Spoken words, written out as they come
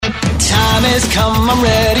has come, I'm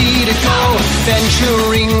ready to go.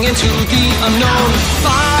 Venturing into the unknown.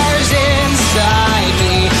 Fires inside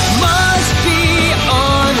me must be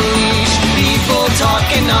unleashed. People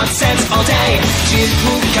talking nonsense all day.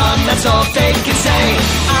 Jin-Pu-Kan, that's all they can say.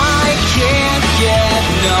 I can't get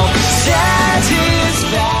no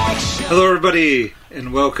satisfaction. Hello everybody,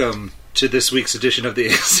 and welcome to this week's edition of the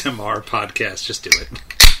ASMR podcast. Just do it.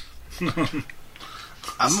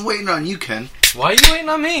 I'm waiting on you, Ken. Why are you waiting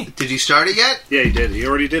on me? Did you start it yet? Yeah, he did. He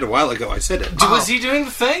already did a while ago. I said it. Was he doing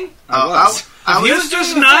the thing? I This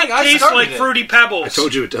does not taste like Fruity Pebbles. I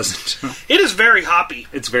told you it doesn't. It is very hoppy.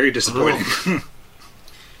 It's very disappointing.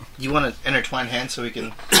 You want to intertwine hands so we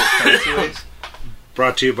can fancy ways?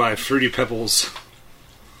 Brought to you by Fruity Pebbles.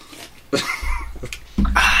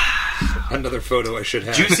 Another photo I should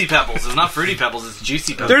have. Juicy Pebbles. It's not Fruity Pebbles, it's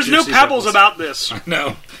Juicy Pebbles. There's no Juicy pebbles Pebbles. about this.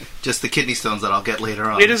 No. Just the kidney stones that I'll get later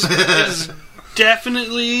on. It is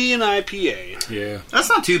definitely an IPA. Yeah. That's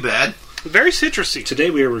not too bad. Very citrusy. Today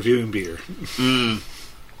we are reviewing beer.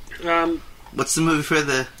 What's the movie for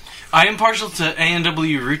the... I am partial to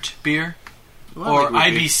A&W root beer. Or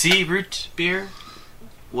like IBC root beer.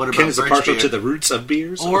 What about Ken is birch partial beer? to the roots of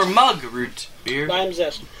beers. Or mug root beer. Lime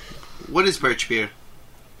zest. What is birch beer?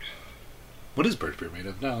 What is birch beer made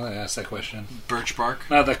of? No, I asked that question. Birch bark.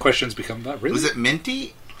 Now that question's become that really. Was it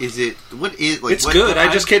minty? Is it... What is... Like, It's what, good.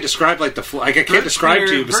 I just can't describe like the. I can't describe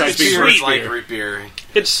to you besides being beer birch is like beer. root beer.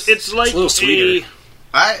 It's like It's a little sweeter.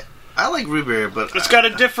 I like root beer, but... It's got a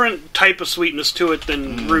different type of sweetness to it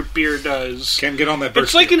than root beer does. Can't get on that birch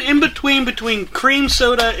It's like beer. an in-between between cream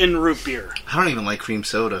soda and root beer. I don't even like cream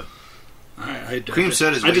soda. Cream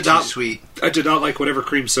soda is way too sweet. I did not like whatever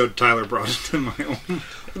cream soda Tyler brought into my own.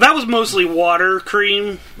 That was mostly water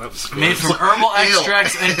cream. That was Made from herbal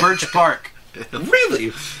extracts and birch bark.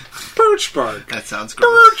 really birch bark, That sounds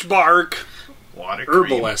gross. Birch bark. Water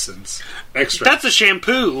herbal cream. essence, extra. That's a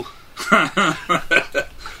shampoo.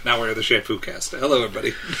 Now we're the shampoo cast. Hello,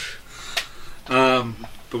 everybody.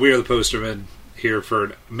 But we are the Postermen here for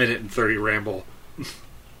a minute and 30 ramble.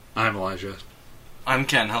 I'm Elijah. I'm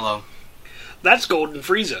Ken, hello. That's Golden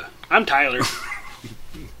Frieza. I'm Tyler.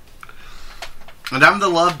 And I'm the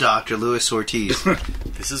love doctor, Louis Ortiz.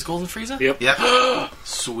 This is Golden Frieza? Yep. Yep.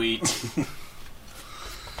 Sweet.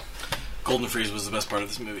 Golden Frieza was the best part of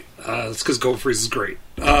this movie. It's because Gold Freeze is great.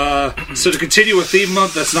 So to continue a theme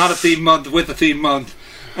month that's not a theme month with a theme month,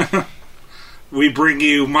 we bring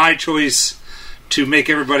you my choice to make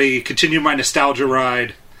everybody continue my nostalgia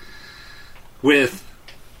ride with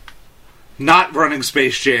not running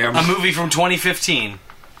Space Jam. A movie from 2015.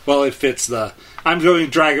 Well, it fits the... I'm going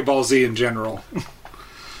Dragon Ball Z in general.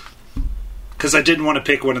 Because I didn't want to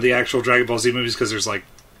pick one of the actual Dragon Ball Z movies because there's like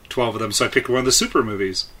 12 of them, so I picked one of the Super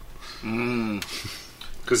movies.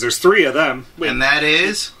 Because there's 3 of them. And that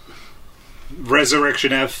is...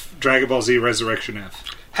 Resurrection F, Dragon Ball Z Resurrection F.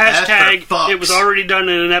 Hashtag, fucks. it was already done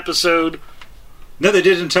in an episode. No, they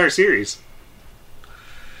did an entire series.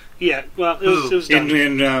 Yeah, well, it was done.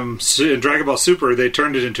 In Dragon Ball Super, they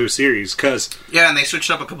turned it into a series because Yeah, and they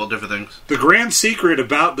switched up a couple different things. the grand secret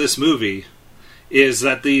about this movie is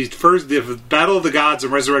that the Battle of the Gods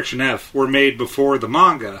and Resurrection F were made before the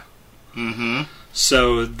manga. Mm-hmm.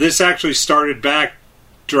 So this actually started back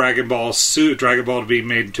Dragon Ball to be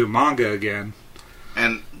made into a manga again.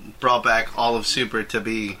 And brought back all of Super to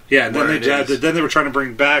be... Yeah, and where then they were trying to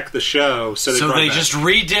bring back the show. So they Just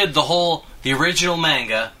redid the original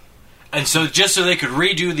manga, and so just so they could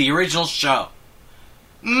redo the original show.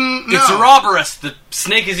 No. It's a Ouroboros. The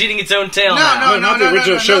snake is eating its own tail now. No, not the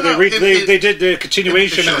original show. no. They did the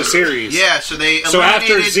continuation of the series. Yeah, so they So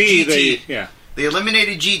after eliminated Z, GT. They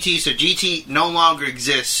eliminated GT, so GT no longer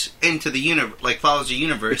exists into the universe, like follows the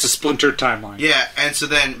universe. It's a splintered timeline. Yeah, and so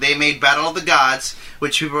then they made Battle of the Gods,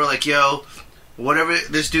 which people were like, yo, whatever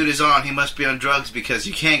this dude is on, he must be on drugs because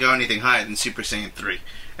you can't go anything higher than Super Saiyan 3.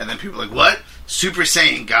 And then people were like, what? Super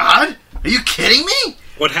Saiyan God? Are you kidding me?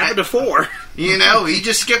 What happened to 4? You know, he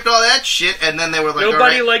just skipped all that shit, and then they were like, Nobody all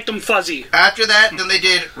right. liked him fuzzy. After that, then they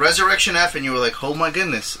did Resurrection F, and you were like, oh my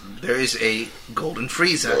goodness, there is a Golden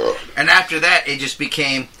Frieza. And after that, it just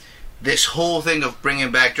became this whole thing of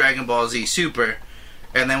bringing back Dragon Ball Z Super.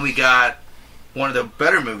 And then we got one of the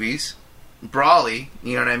better movies, Brawly,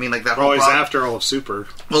 you know what I mean? Like that whole Always Brawly. after all of Super.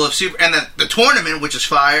 Well, of Super, and then the tournament, which is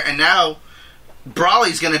fire, and now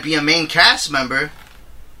Brawly's going to be a main cast member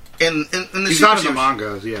in the He's Super not in the Series.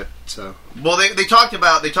 manga yet, so... Well, they talked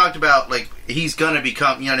about, like, he's going to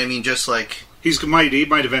become, you know what I mean, just like... He might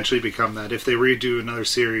eventually become that if they redo another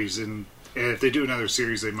series, and if they do another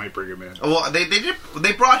series, they might bring him in. Well,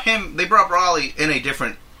 they brought Brawly in a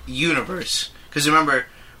different universe. Because remember,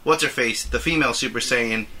 what's her face, the female Super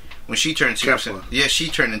Saiyan, when she turned Super Saiyan. Yeah, she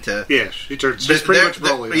turned into... Yeah, she turned... She's pretty much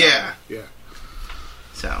Broly. Yeah. Yeah.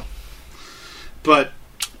 So... But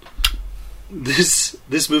this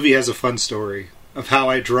movie has a fun story of how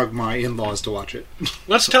I drug my in-laws to watch it.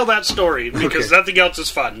 Let's tell that story, because nothing else is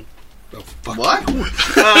fun. Oh, fuck. What?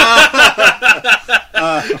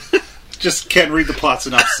 Just can't read the plot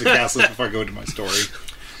synopsis of Castles before I go into my story.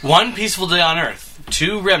 One peaceful day on Earth,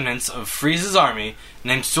 two remnants of Frieza's army,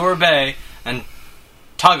 named Sorbet and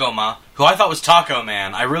Tagoma, who I thought was Taco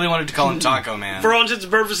Man. I really wanted to call him Taco Man. For all intents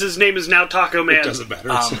and purposes, his name is now Taco Man. It doesn't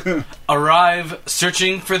matter. Arrive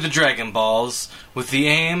searching for the Dragon Balls with the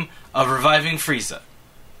aim of reviving Frieza.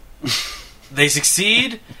 They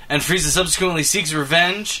succeed, and Frieza subsequently seeks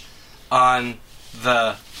revenge on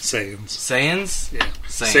the... Saiyans. Yeah.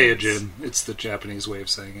 Saiyans. Saiyajin. It's the Japanese way of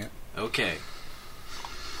saying it. Okay.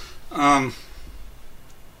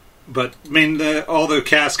 But, I mean, all the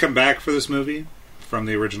cast come back for this movie from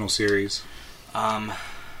the original series.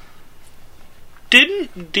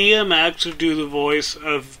 Didn't DMX do the voice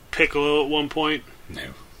of Piccolo at one point?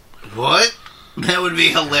 No. What? That would be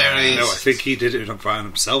hilarious. No, I think he did it by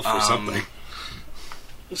himself or something.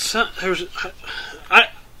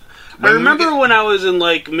 I remember when I was in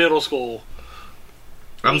like middle school.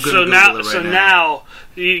 I'm good. So now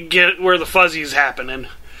you get where the fuzzy's happening.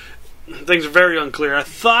 Things are very unclear. I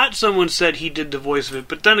thought someone said he did the voice of it,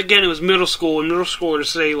 but then again, it was middle school, and middle schoolers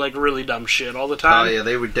say like really dumb shit all the time. Oh yeah,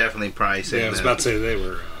 they were definitely probably saying. Yeah, I was about to say they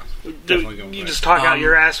were definitely going. You just talk out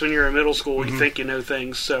your ass when you're in middle school. You think you know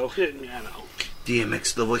things, so I know.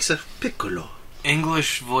 DMX, the voice of Piccolo.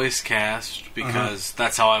 English voice cast, because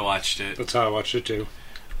that's how I watched it. That's how I watched it too.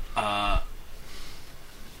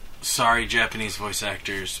 Sorry, Japanese voice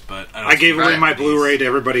actors, but I gave away my Blu-ray to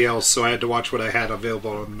everybody else, so I had to watch what I had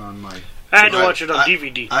available on my... I had to watch it on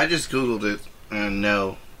DVD. I just Googled it, and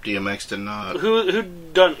no, DMX did not. Who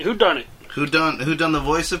done it? Who done the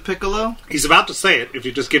voice of Piccolo? He's about to say it, if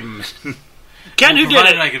you just give him... Ken, who did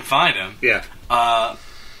it? I can find him. Yeah.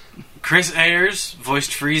 Chris Ayers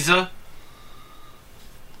voiced Frieza.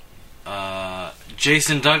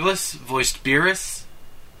 Jason Douglas voiced Beerus.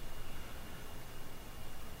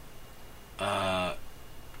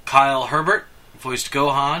 Kyle Herbert voiced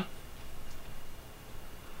Gohan.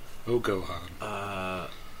 Oh, Gohan.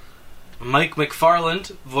 Mike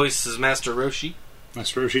McFarland voices Master Roshi.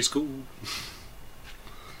 Master Roshi's cool.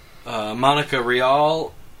 Monica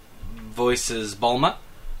Rial voices Bulma.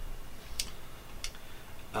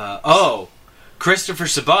 Christopher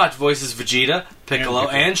Sabat voices Vegeta, Piccolo,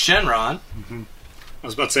 and Shenron. Mm-hmm. I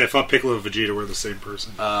was about to say, I thought Piccolo and Vegeta were the same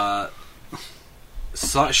person.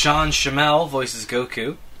 Sean Shamel voices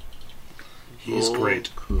Goku. He's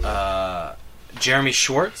great. Cool. Jeremy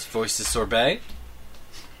Schwartz voices Sorbet.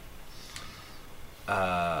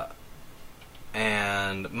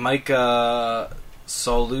 And Micah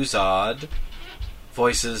Soluzad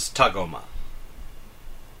voices Tagoma.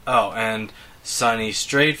 Oh, and Sonny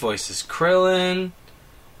Strait voices Krillin.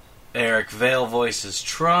 Eric Vale voices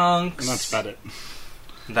Trunks. And that's about it.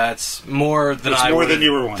 That's more than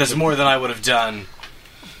you were wanting. That's more than I would have done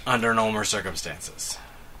under normal circumstances.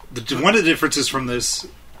 One of the differences from this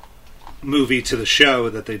movie to the show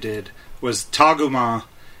that they did was Tagoma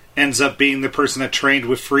ends up being the person that trained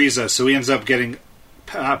with Frieza, so he ends up getting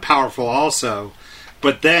powerful also.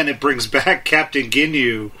 But then it brings back Captain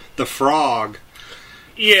Ginyu, the frog,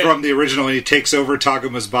 from the original, and he takes over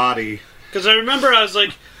Taguma's body. Because I remember I was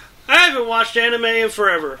like, I haven't watched anime in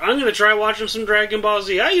forever. I'm going to try watching some Dragon Ball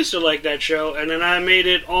Z. I used to like that show, and then I made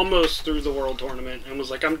it almost through the World Tournament and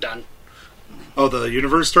was like, I'm done. Oh, the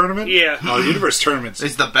Universe Tournament? Yeah. Oh, the Universe Tournament.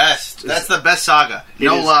 It's the best. That's the best saga.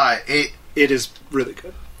 No lie. It is really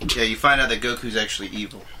good. Yeah, you find out that Goku's actually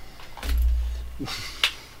evil.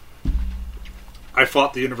 I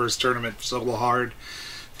fought the Universe Tournament so hard,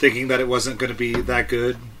 thinking that it wasn't going to be that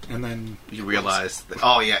good, and then... You realize that,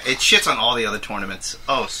 oh yeah, it shits on all the other tournaments.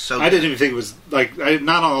 Oh, so good. I didn't even think it was, like,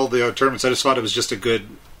 not on all the other tournaments, I just thought it was just a good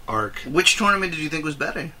arc. Which tournament did you think was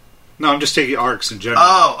better? No, I'm just taking arcs in general.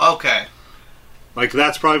 Oh, okay. Like,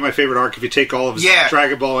 that's probably my favorite arc if you take all of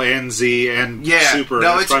Dragon Ball and Z and Super.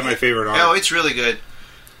 That's probably my favorite arc. No, it's really good.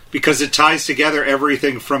 Because it ties together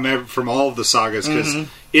everything from all of the sagas. Because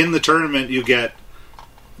in the tournament, you get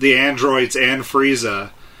the androids and Frieza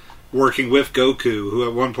working with Goku, who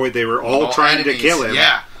at one point they were all trying enemies. To kill him.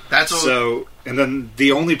 Yeah, that's what... So, and then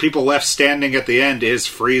the only people left standing at the end is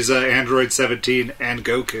Frieza, Android 17, and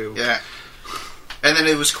Goku. Yeah. And then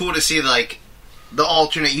it was cool to see, like, the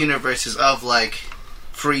alternate universes of, like,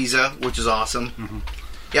 Frieza, which is awesome. Mm-hmm.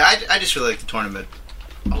 Yeah, I just really like the tournament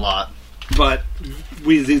a lot. But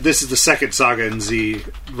this is the second saga in Z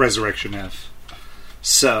Resurrection F.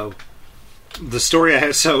 So the story I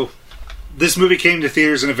have. So this movie came to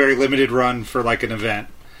theaters in a very limited run for like an event.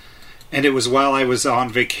 And it was while I was on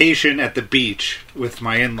vacation at the beach with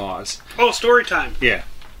my in-laws. Oh, story time. Yeah.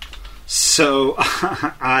 So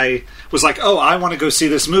I was like, oh, I want to go see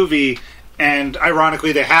this movie. And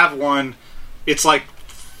ironically, they have one. It's like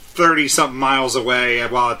 30-something miles away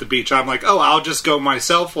while at the beach. I'm like, oh, I'll just go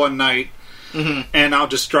myself one night. Mm-hmm. And I'll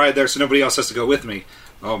just drive there so nobody else has to go with me.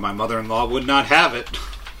 Oh, my mother-in-law would not have it.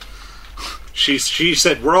 She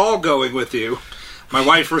said, we're all going with you. My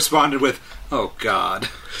wife responded with, oh, God.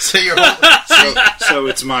 So you're so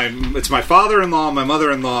it's my father-in-law, my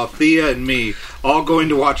mother-in-law, Thea, and me all going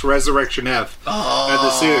to watch Resurrection F at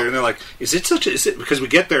the theater. And they're like, is it because we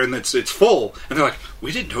get there and it's full. And they're like,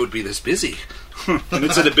 we didn't know it'd be this busy. And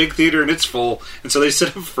it's at a big theater and it's full. And so they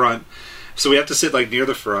sit up front. So we have to sit like near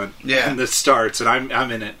the front. Yeah. And this starts and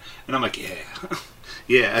I'm in it. And I'm like, yeah.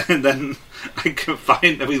 Yeah. And then I can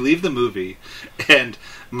find that we leave the movie and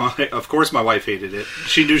of course my wife hated it.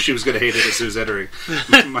 She knew she was going to hate it as soon as entering.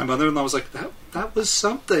 My mother-in-law was like, that was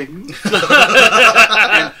something.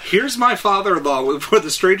 And here's my father-in-law with the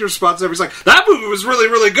strange response ever. He's like, that movie was really,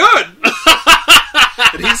 really good.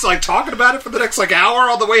 And he's like talking about it for the next like hour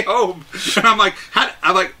on the way home. And I'm like,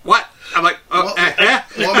 what? I'm like, what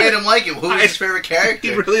made him like it? Who was his favorite character?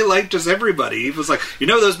 He really liked just everybody. He was like,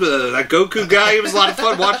 that Goku guy. It was a lot of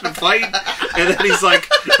fun watching him fight. And then he's like,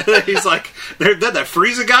 then that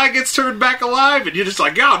Frieza guy gets turned back alive, and you're just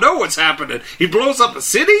like, y'all know what's happening. He blows up a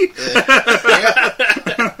city. Yeah.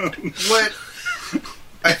 What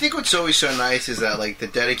I think what's always so nice is that like the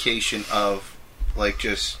dedication of like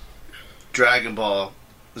just Dragon Ball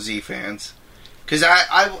Z fans. Because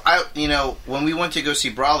I, when we went to go see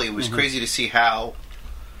Brawley, it was crazy to see how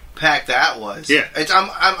packed that was. Yeah,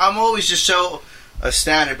 I'm always just so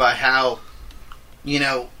astounded by how,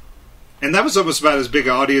 And that was almost about as big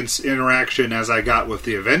audience interaction as I got with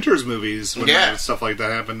the Avengers movies when stuff like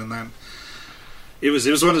that happened. And then it was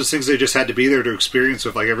one of those things they just had to be there to experience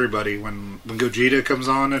with like everybody. When Gogeta comes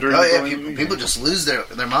on at people just lose their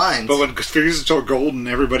minds. But when Frieza told Golden,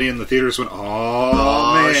 everybody in the theaters went,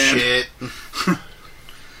 "Oh man, shit!"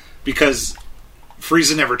 Because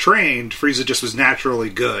Frieza never trained. Frieza just was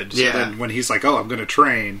naturally good. So then when he's like, "Oh, I'm going to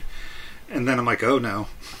train," and then I'm like, "Oh no."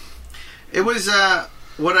 It was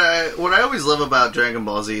what I always love about Dragon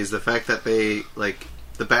Ball Z is the fact that they like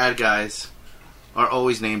the bad guys are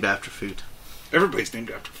always named after food. Everybody's named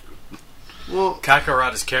after food. Well,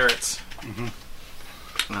 Kakarot is carrots. Mm-hmm.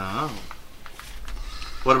 Oh.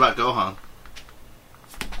 What about Gohan?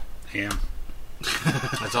 Ham.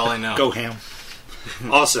 That's all I know. Go ham.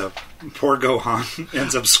 Also, poor Gohan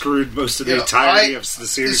ends up screwed most of the entirety of the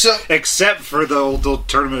series, except for the old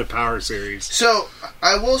Tournament of Power series. So,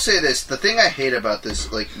 I will say this. The thing I hate about this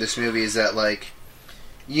movie is that,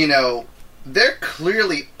 they're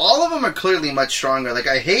clearly... All of them are clearly much stronger. Like,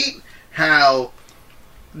 I hate how,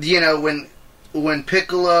 when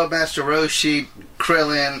Piccolo, Master Roshi,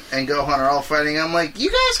 Krillin, and Gohan are all fighting, I'm like,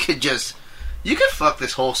 you guys could just... You could fuck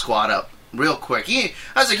this whole squad up real quick. I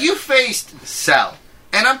was like, you faced Cell.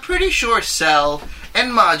 And I'm pretty sure Cell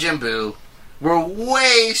and Majin Buu were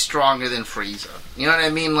way stronger than Frieza. You know what I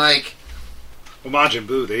mean? Like... Well, Majin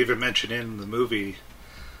Buu, they even mention in the movie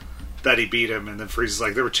that he beat him, and then Frieza's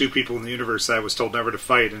like, there were two people in the universe that I was told never to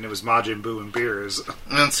fight, and it was Majin Buu and Beerus.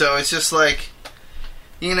 And so it's just like...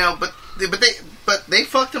 but they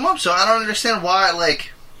fucked him up, so I don't understand why,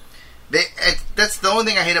 that's the only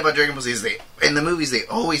thing I hate about Dragon Ball Z is in the movies they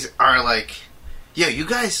always are like, yo, did you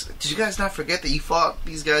guys not forget that you fought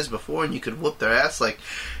these guys before and you could whoop their ass? Like,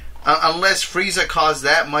 unless Frieza caused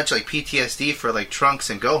that much like PTSD for like Trunks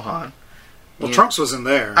and Gohan. Well, Trunks wasn't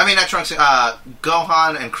there. I mean, not Trunks,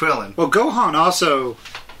 Gohan and Krillin. Well, Gohan also,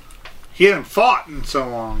 he hadn't fought in so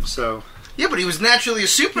long, so... Yeah, but he was naturally a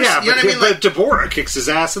super... Yeah, you know what I mean? But Deborah kicks his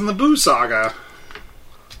ass in the Buu saga.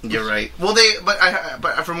 You're right. Well,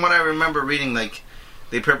 but from what I remember reading, like,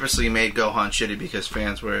 they purposely made Gohan shitty because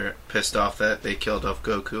fans were pissed off that they killed off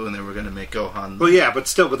Goku and they were going to make Gohan... Well, yeah, but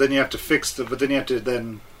then you have to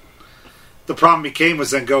the problem became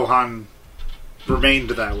was then Gohan remained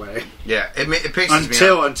that way. Yeah, it pisses me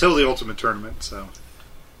off. Until the Ultimate Tournament, so...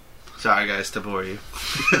 Sorry, guys, to bore you.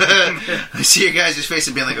 I see your guys' face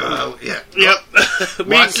and being like, oh, yeah. Yep.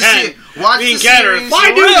 Watch the series.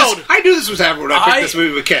 I knew this was happening when I picked this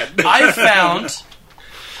movie with Ken. I found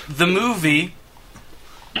the movie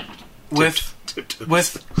with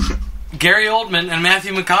Gary Oldman and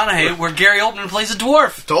Matthew McConaughey where Gary Oldman plays a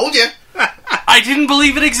dwarf. Told you. I didn't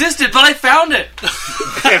believe it existed, but I found it.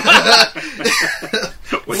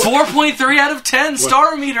 4.3 out of 10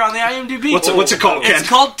 star meter on the IMDb. What's it called, Ken? It's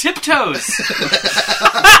called Tiptoes.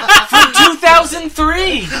 From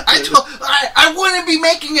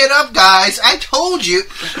shit up, guys. I told you.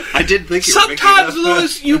 I did think you were making it Sometimes, up.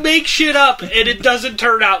 Lewis, you make shit up and it doesn't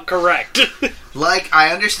turn out correct. Like,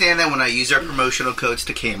 I understand that when I use our promotional codes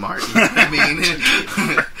to Kmart. I mean,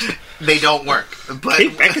 they don't work. But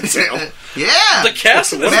Kate Beckinsale. Yeah. The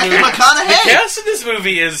cast in this Matthew movie. McConaughey. The cast in this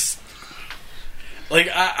movie is like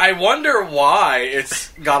I wonder why it's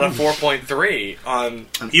got a 4.3 on.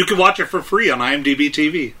 You can watch it for free on IMDb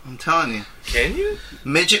TV. I'm telling you. Can you?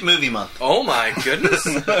 Midget Movie Month. Oh my goodness!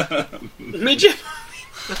 Midget.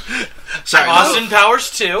 Sorry, Austin Powers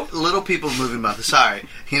 2. Little People Movie Month. Sorry.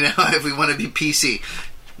 You know, if we want to be PC.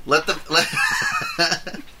 Let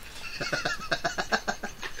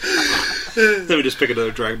Then we just pick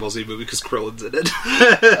another Dragon Ball Z movie because Krillin's in it.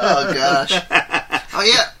 Oh, gosh. Oh,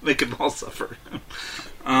 yeah. Make them all suffer.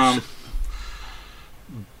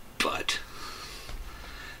 But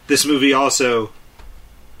this movie also,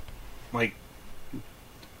 like,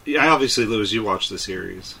 yeah, obviously, Lewis, you watched the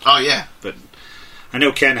series. Oh, yeah. But I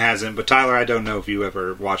know Ken hasn't, but Tyler, I don't know if you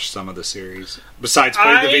ever watched some of the series. Besides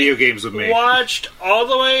playing the video games with me. Watched all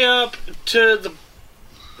the way up to the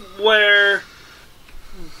where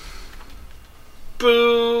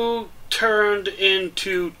Boo turned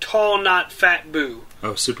into Tall Not Fat Boo.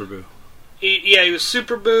 Oh, Super Boo. He was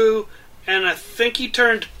Super Boo, and I think he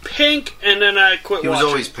turned pink, and then I quit He was watching.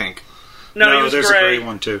 always pink. No, he was there's gray. a gray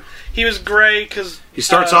one, too. He was gray because He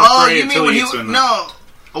starts off Oh, gray you mean until when he he... eats one. No.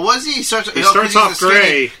 Was he? He starts off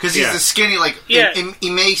gray. Because he's Yeah. the skinny, like, Yeah.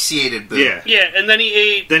 emaciated Boo. Yeah. yeah, and then he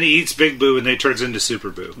ate. Then he eats Big Boo and then he turns into Super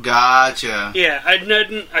Boo. Gotcha. Yeah, and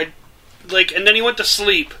then he went to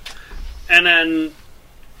sleep, and then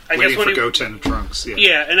I Waiting guess when for he Goten and Trunks. Yeah.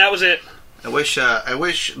 yeah, and that was it. I wish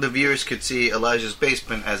the viewers could see Elijah's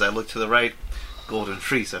basement as I look to the right. Golden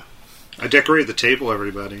Frieza. I decorated the table,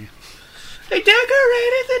 everybody. They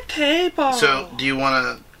decorated the table. So, do you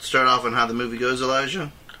want to start off on how the movie goes,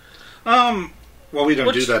 Elijah? Well, we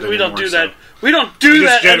don't do that anymore. We don't do that. so- We don't do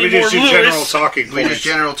that We anymore, just do general Lewis. talking We points. just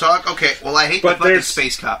general talk? Okay, well, I hate But the fucking there's-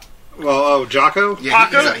 space cop. Well, Jocko? Yeah,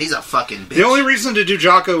 Paco? he's a fucking bitch. The only reason to do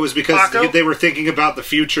Jocko was because Paco? they were thinking about the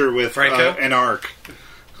future with Franco? an arc.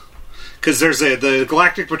 Because the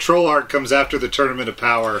Galactic Patrol arc comes after the Tournament of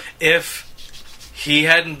Power. If he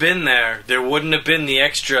hadn't been there, there wouldn't have been the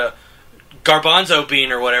extra garbanzo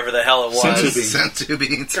bean or whatever the hell it was. Senzu bean. Senzu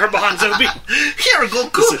beans. Garbanzo bean. Here,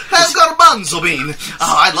 Goku has garbanzo bean. Oh,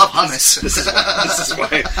 I love hummus. This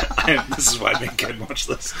is why I made Ken watch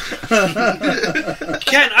this.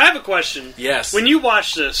 Ken, I have a question. Yes. When you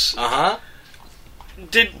watch this, Uh-huh.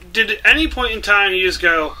 did at any point in time you just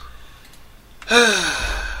go,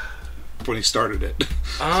 When he started it.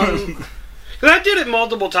 because I did it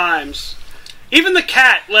multiple times. Even the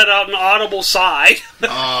cat let out an audible sigh.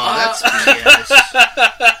 Oh, that's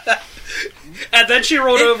BS. And then she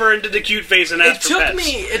rolled over and did the cute face and asked for pets.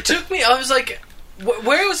 It took me, I was like,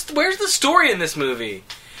 where's the story in this movie?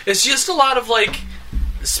 It's just a lot of, like,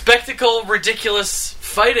 spectacle, ridiculous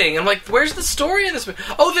fighting. I'm like, where's the story in this movie?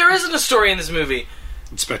 Oh, there isn't a story in this movie.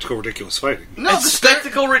 Spectacle, ridiculous fighting. No, It's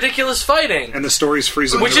spectacle, ridiculous fighting. And the story's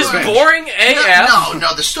Frieza. Which with is revenge. boring AF.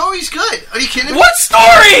 No, the story's good. Are you kidding me? What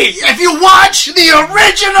story? If you watch the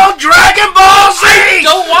original Dragon Ball Z,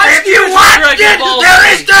 Don't watch if the you original watched Dragon it, Ball there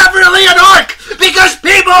Z. is definitely an arc because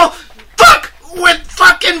people fuck with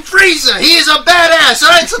fucking Frieza. He is a badass.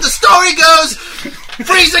 All right, so the story goes.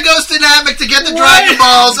 Frieza goes to Namek to get the Dragon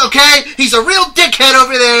Balls, okay? He's a real dickhead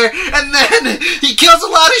over there, and then he kills a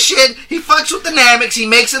lot of shit, he fucks with the Nameks, he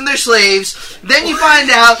makes them their slaves, then you find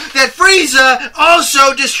out that Frieza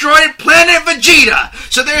also destroyed Planet Vegeta.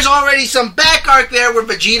 So there's already some back arc there where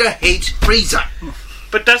Vegeta hates Frieza.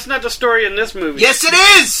 But that's not the story in this movie. Yes, it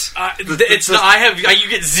is! It's not, you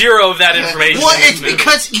get zero of that information. Well, in this it's movie.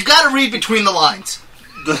 because you gotta read between the lines.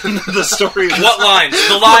 The story. What lines?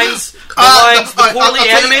 The lines? The poorly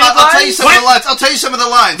animated I'll tell you lines? some of the lines. I'll tell you some of the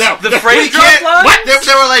lines. No. The phrase We drop can't- lines?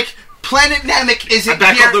 They were like, Planet Namek isn't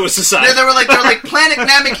back here. on Lewis's side. They were like, Planet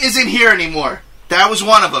Namek isn't here anymore. That was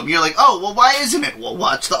one of them. You're like, oh, well, why isn't it? Well,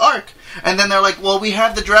 watch the arc. And then they're like, well, we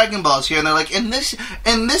have the Dragon Balls here, and they're like, in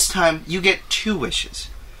this time you get 2 wishes,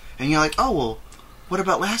 and you're like, oh, well, what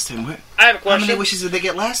about last time? I have a How question. many wishes did they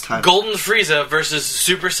get last time? Golden Frieza versus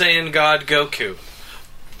Super Saiyan God Goku.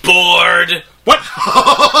 Bored. What?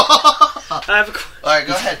 I have a, All right,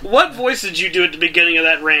 go ahead. what voice did you do at the beginning of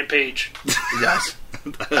that rampage? Yes.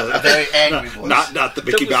 A very angry voice. Not the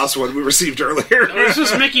Mickey That was- Mouse one we received earlier. This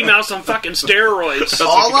is Mickey Mouse on fucking steroids.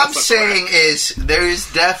 All I'm saying is there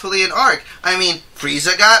is definitely an arc. I mean,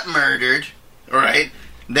 Frieza got murdered, right?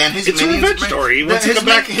 Then his It's a minions... revenge story. He wants to his come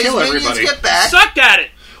back and his kill minions everybody. Get back. Sucked at it.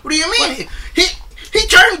 What do you mean? He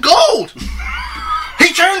turned gold.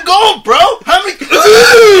 He turn gold, bro? How many?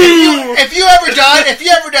 if you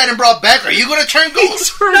ever died and brought back, are you gonna turn gold?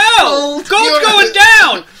 No, gold's going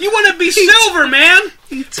down. You want to be silver, man.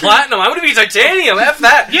 Platinum. I want to be titanium. F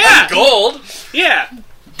that. Yeah. Gold. Yeah.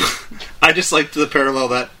 I just liked the parallel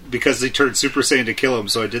that because he turned Super Saiyan to kill him,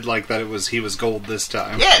 so I did like that he was gold this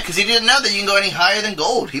time. Yeah, because he didn't know that you can go any higher than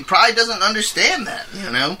gold. He probably doesn't understand that,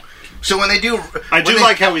 you know? So when they do... I do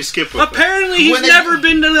like how we skip with Apparently he's never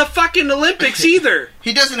been to the fucking Olympics either.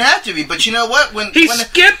 He doesn't have to be, but you know what? He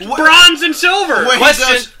skipped bronze and silver. I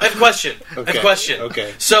have a question.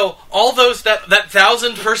 Okay. So, all those, that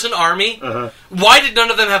 1,000-person army, why did none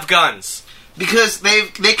of them have guns? Because they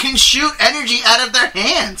can shoot energy out of their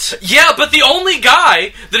hands. Yeah, but the only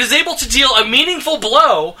guy that is able to deal a meaningful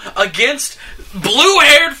blow against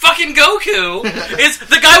blue-haired fucking Goku is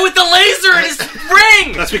the guy with the laser in his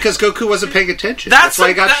ring! That's because Goku wasn't paying attention. That's why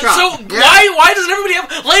he got shot. So, why doesn't everybody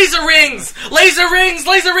have laser rings? Laser rings!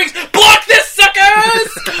 Laser rings! Block this,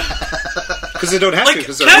 suckers! Because they don't have to.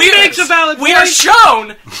 Because That makes a valid point.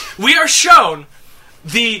 We are shown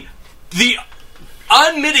the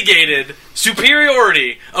unmitigated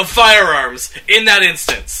superiority of firearms in that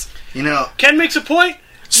instance. You know, Ken makes a point.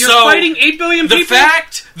 You're so fighting 8 billion people. The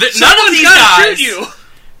fact that none of these guys shoot you.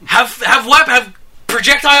 have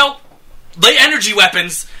projectile energy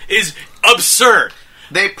weapons is absurd.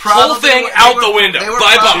 they probably... Whole thing out the window.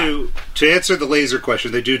 Bye-bye. To answer the laser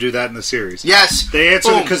question, they do that in the series. Yes. They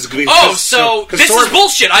answer it because... so this is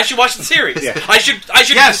bullshit. I should watch the series. Yeah. I should...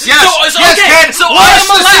 Yes. Okay, Ken, so watch I'm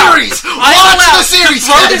allowed. the series. I'm Watch allowed the series.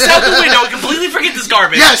 to throw this out the window and completely forget this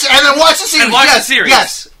garbage. Yes, and then watch the series. And watch the series.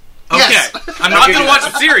 Yes. Okay, Yes. I'm not going to watch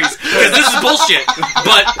the series because this is bullshit.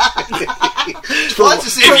 But Watch the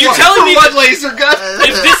series. if you're telling me one laser gun,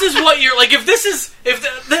 if this is what you're like,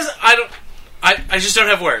 I just don't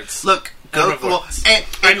have words. Look, go. Well, and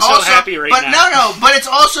I'm so also, happy right but now. no, but it's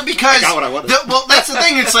also because I got what I wanted. well, that's the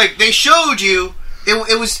thing. It's like they showed you.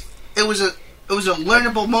 It was a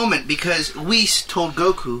learnable moment because Whis told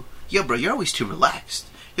Goku, "Yo, bro, you're always too relaxed.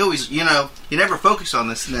 You always, you never focus on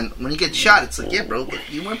this. And then when you get shot, it's like, yeah, bro,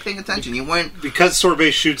 you weren't paying attention. You weren't because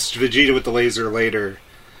Sorbet shoots Vegeta with the laser later.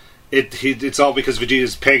 It's all because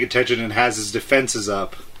Vegeta's paying attention and has his defenses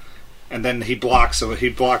up, and then he blocks it. He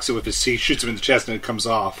blocks it with his C, shoots him in the chest, and it comes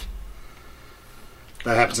off.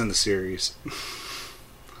 That happens in the series.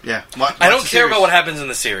 Yeah, I don't care about what happens in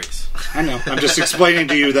the series. I know. I'm just explaining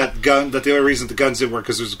to you that the only reason the guns didn't work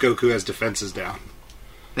is Goku has defenses down.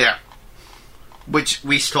 Yeah. Which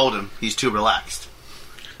Whis told him he's too relaxed.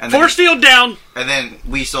 And Force field down. And then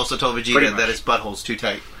Whis also told Pretty Vegeta much. that his butthole's too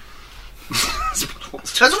tight.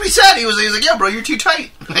 That's what he said. He was like, yeah, bro, you're too tight.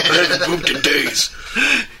 days.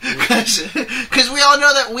 Because we all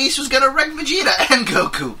know that Whis was going to wreck Vegeta and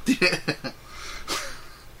Goku.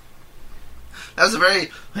 That was a very,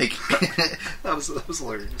 That was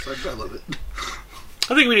hilarious. I love it.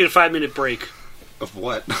 I think we need a 5-minute break. Of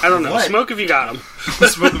what? I don't know. What? Smoke if you got them.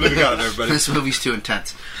 Smoke the gun, everybody. This movie's too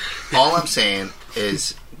intense. All I'm saying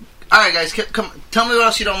is, alright guys, come tell me what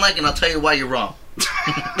else you don't like and I'll tell you why you're wrong.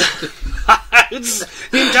 The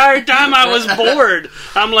entire time I was bored.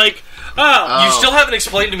 I'm like, You still haven't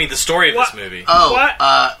explained to me the story of this movie. Oh,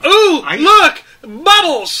 what? Look!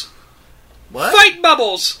 Bubbles! what? Fight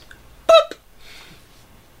bubbles! Boop!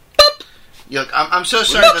 Boop! Look, I'm so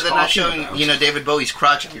sorry that they're not showing, David Bowie's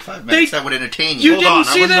crotch every 5 minutes. That would entertain you. You Hold didn't on, I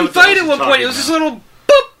see wouldn't know them what the fight hell at one you're point. It talking was just about. little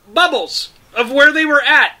boop bubbles of where they were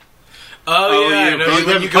at. Oh yeah, you- no, you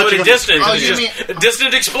when have you go punching to on the distance, screen. it's Oh, you just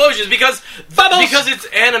distant explosions because it's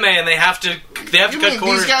anime and they have to You cut mean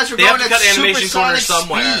corners. these guys were They have going to at cut animation corners supersonic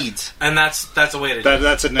somewhere, speeds. and that's a way to do it.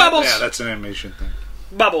 That's Bubbles. that's an animation thing.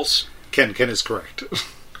 Bubbles. Ken is correct.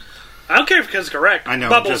 I don't care if it's correct. I know,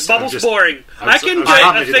 Bubbles. I'm Bubbles just- boring. I can I'm get a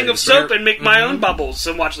commenting thing that of it's soap there. and make my own bubbles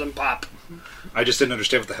and watch them pop. I just didn't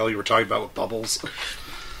understand what the hell you were talking about with bubbles.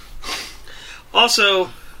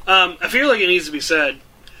 Also, I feel like it needs to be said.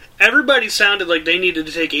 Everybody sounded like they needed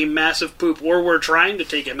to take a massive poop, or were trying to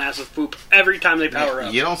take a massive poop every time they power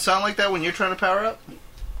up. You don't sound like that when you're trying to power up?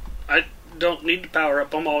 I don't need to power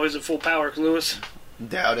up. I'm always at full power, Lewis.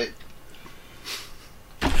 Doubt it.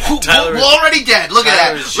 Tyler- We're already dead. Look at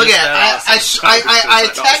Tyler's that. Look just at that. that I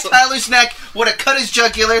attacked Tyler's neck, would have cut his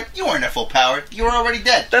jugular. You weren't at full power. You were already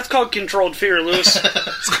dead. That's called controlled fear, Lewis.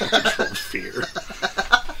 Fear.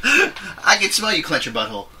 I can smell you clench your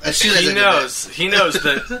butthole. As soon as I He did knows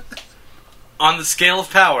that on the scale of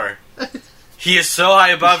power, he is so high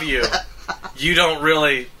above you, you don't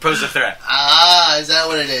really pose a threat. that. Ah, is that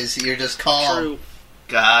what it is? You're just calm. True.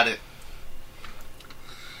 Got it.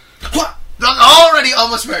 What? Already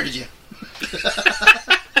almost murdered you.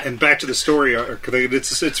 And back to the story,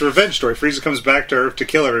 it's a revenge story. Frieza comes back to Earth to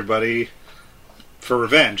kill everybody for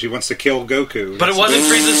revenge. He wants to kill Goku. But it wasn't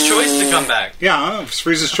Frieza's choice to come back. Yeah, it's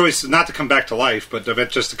Frieza's choice not to come back to life, but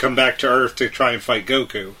just to come back to Earth to try and fight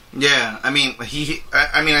Goku. Yeah, I mean,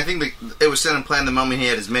 I think it was set in plan the moment he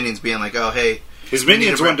had his minions being like, oh, hey... His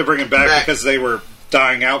minions wanted to bring him back because they were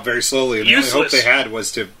dying out very slowly, and the only hope they had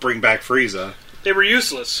was to bring back Frieza. They were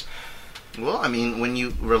useless. Well, I mean, when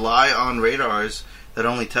you rely on radars that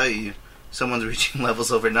only tell you someone's reaching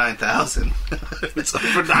levels over 9,000. It's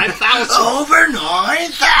over 9,000. Over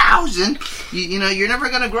 9,000. You know, you're never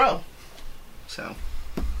gonna grow. So,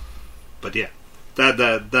 but yeah,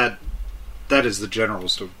 that is the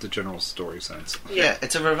general story sense. Yeah,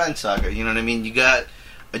 it's a revenge saga. You know what I mean? You got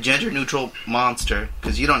a gender neutral monster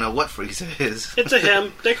because you don't know what Frieza is. It's a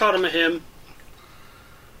him. They called him a him.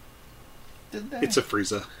 Did they? It's a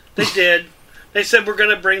Frieza. They did. They said we're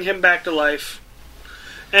going to bring him back to life.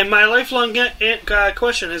 And my lifelong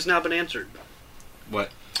question has now been answered.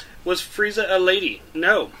 What? Was Frieza a lady?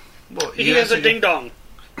 No. Well, He has a ding-dong.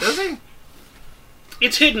 Does he?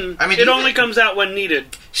 It's hidden. I mean, it only comes out when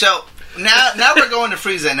needed. So, now we're going to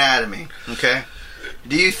Frieza anatomy, okay?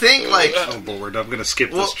 Do you think, like... Oh, Lord, I'm going to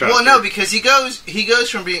skip this chapter. Well, no, because he goes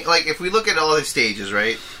from being... Like, if we look at all his stages,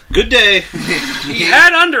 right? Good day. He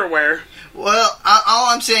had underwear. Well, all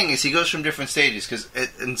I'm saying is he goes from different stages, because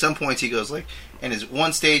in some points he goes, like... In his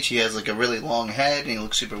one stage, he has, like, a really long head, and he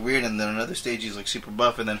looks super weird, and then another stage, he's, like, super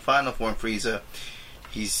buff, and then final form Frieza,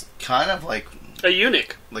 he's kind of, like... A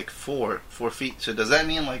eunuch. Like, 4 feet. So does that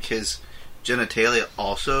mean, like, his genitalia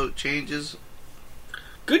also changes?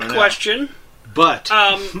 Good question. But,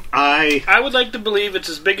 I would like to believe it's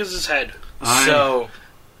as big as his head. So...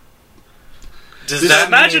 Does that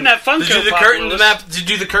imagine mean, that Funko to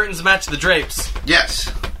do the curtains match the drapes?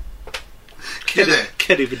 Yes. Ken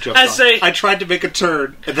even jumped on. I tried to make a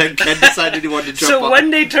turn, and then Ken decided he wanted to jump on. So when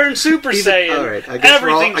they turn Super Saiyan, all right,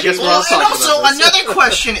 everything changes. Well, and also another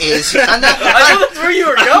question is... I know that's where you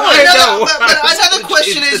were going. But another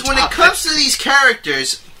question is, when it comes to these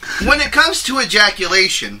characters, when it comes to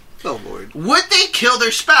ejaculation, oh Lord, would they kill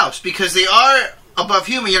their spouse? Because they are above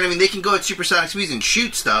human, you know what I mean? They can go at supersonic speeds and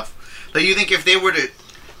shoot stuff. But you think if they were to...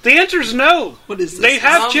 The answer is no. What is this? They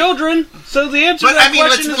have children, so the answer to that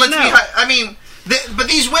question is no. But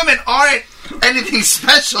these women aren't anything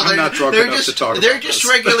special. I'm not drunk enough to talk about They're just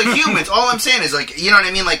regular humans. All I'm saying is, like, you know what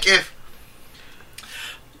I mean? Like, if...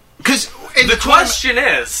 Because... The question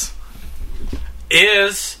is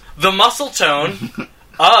the muscle tone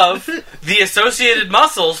of the associated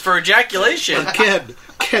muscles for ejaculation...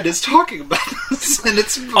 Ken is talking about this, and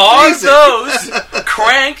it's amazing. Are those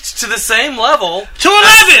cranked to the same level to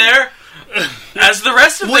 11 as the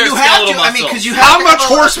rest of their skeletal muscles? I mean, because how much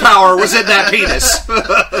horsepower was in that penis?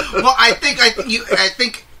 Well, I think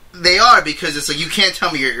they are, because it's like you can't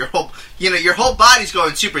tell me your whole body's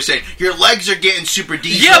going Super Saiyan. Your legs are getting super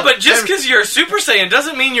deep. Yeah, but just because you're a Super Saiyan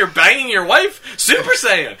doesn't mean you're banging your wife Super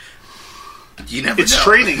Saiyan. You never it's know.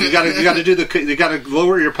 training. You got to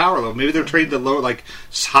lower your power level. Maybe they're trained to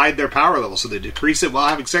hide their power level, so they decrease it while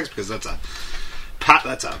having sex, because that's a. But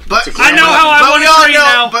I know how I want to train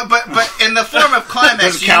now. But in the form of climax,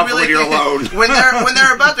 doesn't count when you're alone. when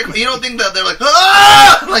they're about to, you don't think that they're like,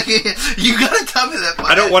 ah! Like, you gotta tell me that.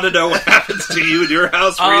 I don't want to know what happens to you in your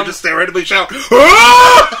house where you just randomly shout,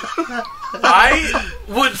 ah! I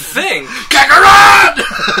would think Kakarot!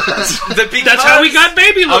 That's how we got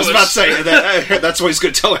Baby Lewis. I was about to say that's what he's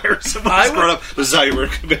going to tell Harrison when he's grown up. This is how you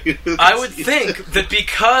work. I would think that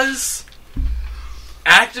because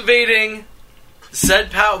activating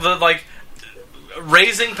said power,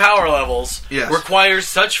 raising power levels, requires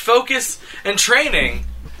such focus and training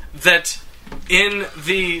that in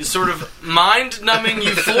the sort of mind-numbing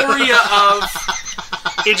euphoria of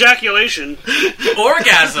ejaculation,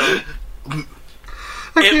 orgasm,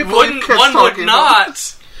 one would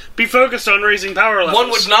not be focused on raising power levels. One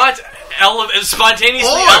would not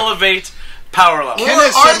spontaneously elevate power levels. Or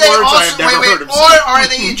are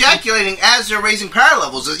they ejaculating as they're raising power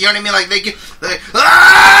levels? You know what I mean? Like they get,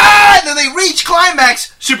 and then they reach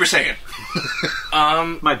climax. Super Saiyan.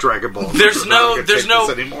 My Dragon Ball. There's no evidence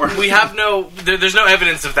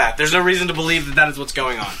of that. There's no reason to believe that is what's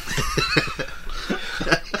going on.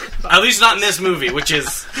 At least not in this movie, which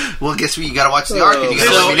is... Well, guess what? You gotta watch the arc and you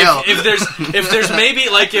gotta let me know. If there's maybe,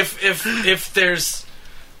 like, if there's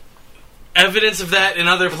evidence of that in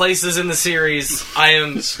other places in the series, I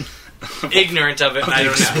am ignorant of it, and I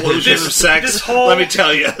don't know. Explosion of sex, let me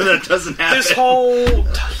tell you, that doesn't happen. This whole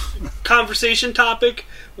conversation topic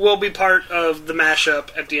will be part of the mashup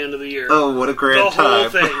at the end of the year. Oh, what a grand the whole time!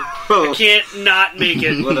 thing. I can't not make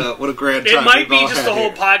it. What a grand time! It might be we've all just had the whole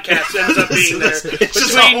here. podcast ends up being there. It's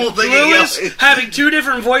just the whole thing he Lewis yells. having two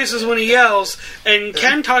different voices when he yells, and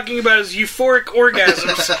Ken talking about his euphoric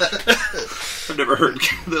orgasms. I've never heard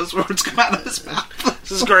those words come out of his mouth.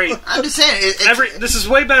 This is great. I'm just saying, This is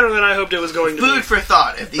way better than I hoped it was going to be. food for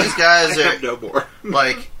thought. If these guys I are have no more.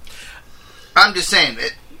 like, I'm just saying,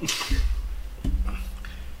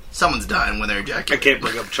 someone's dying when they're I ejaculating. can't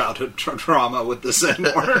bring up childhood trauma with this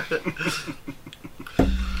anymore.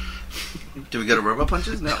 Do we go to robot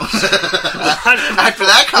punches? No. What After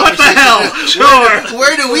that What the conversation, hell? Sure.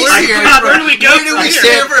 where do we Where- steer? God, where do we go Where do we from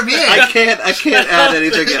steer from here? I can't add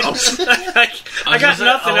anything else. I got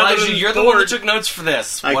nothing other Elijah, than you're the one that bored. took notes for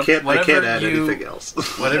this. I can't Whatever add you- anything else.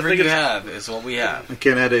 Whatever I think you it's- have is what we have. I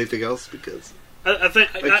can't add anything else because I think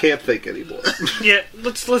I can't think anymore. Yeah,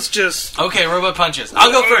 let's just. Okay, robot punches.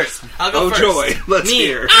 I'll go first. Oh joy! Let's Me.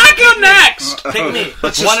 hear. I go next. Pick me.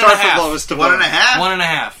 Let's just One and start a half. from lowest to 1.5.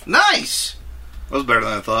 1.5. Nice. That was better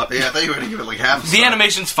than I thought. Yeah, I thought you were going to give it like half. A The star.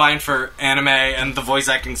 animation's fine for anime, and the voice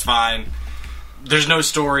acting's fine. There's no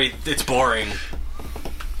story. It's boring.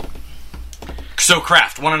 So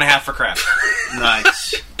Craft. 1.5 for Craft.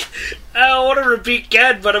 Nice. I don't want to repeat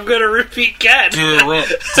Ken, but I'm going to repeat Ken. Do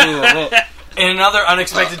it. In another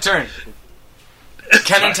unexpected turn,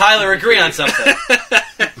 Ken and Tyler agree on something.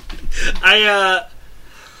 I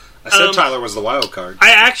said Tyler was the wild card.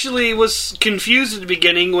 I actually was confused at the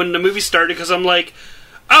beginning when the movie started because I'm like,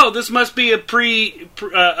 oh, this must be a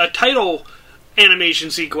title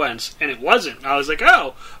animation sequence, and it wasn't. I was like,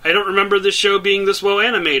 oh, I don't remember this show being this well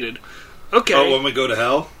animated. Okay. Oh, when we go to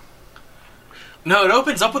hell? No, it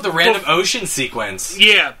opens up with a random ocean sequence.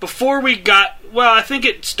 Yeah, before we got. Well, I think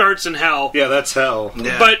it starts in hell. Yeah, that's hell.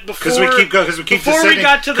 Yeah. But before Because we keep going. Because we keep before descending. we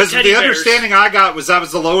got to the Because teddy the bears, understanding I got was that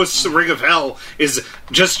was the lowest ring of hell is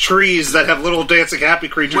just trees that have little dancing happy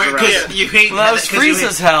creatures around. Because you hate. Well, that was 'cause you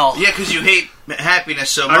Frieza's hate- hell. Yeah, because you hate happiness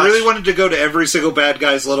so much. I really wanted to go to every single bad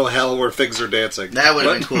guy's little hell where things are dancing. That would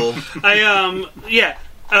have been cool.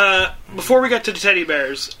 before we got to the teddy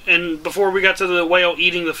bears and before we got to the whale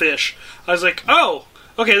eating the fish, I was like, oh,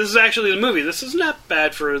 okay, this is actually the movie. This is not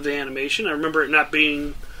bad for the animation. I remember it not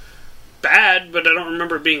being bad, but I don't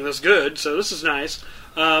remember it being this good, so this is nice.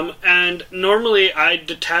 And normally I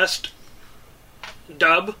detest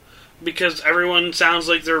dub because everyone sounds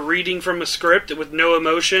like they're reading from a script with no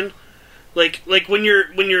emotion. Like when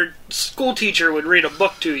your school teacher would read a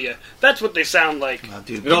book to you. That's what they sound like. Oh,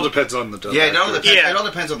 dude. It all depends on the dub. Yeah, it all, actor. depends, Yeah. it all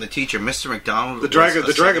depends on the teacher. Mr. McDonald. The Dragon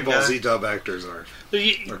was a second Ball guy. Z dub actors are.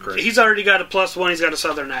 great. He's already got a +1. He's got a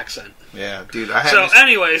southern accent. Yeah, dude. I had. So,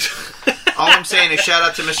 anyways, all I'm saying is shout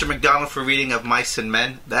out to Mr. McDonald for reading of Mice and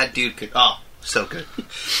Men. That dude could. Oh, so good.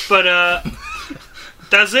 but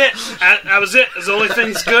that's it. That was it. It's the only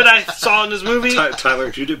thing's good I saw in this movie. Tyler,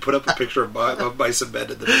 if you did put up a picture of mice and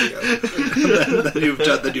men in the video,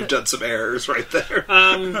 then you've done some errors right there.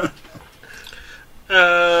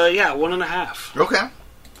 Yeah, 1.5. Okay.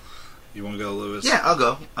 You want to go, Lewis? Yeah, I'll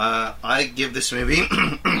go. I give this movie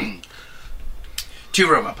 2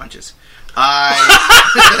 robot punches.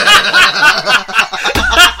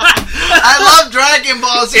 I love Dragon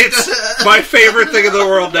Ball Z. It's my favorite thing in the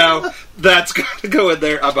world now. That's got to go in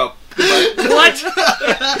there. I'm up. What? He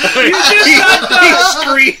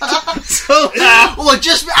screamed so loud. Well, I'm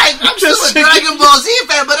still a Dragon Ball Z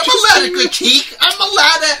fan, but I'm allowed to critique. I'm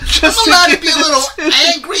allowed to be a little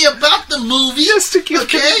angry about the movie. Just to give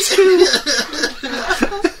okay.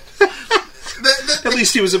 At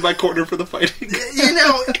least he was in my corner for the fighting. You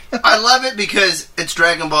know, I love it because it's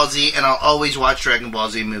Dragon Ball Z, and I'll always watch Dragon Ball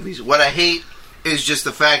Z movies. What I hate is just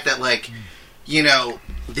the fact that, like, you know,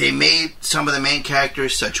 they made some of the main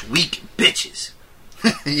characters such weak bitches.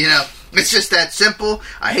 You know, it's just that simple.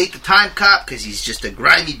 I hate the Time Cop because he's just a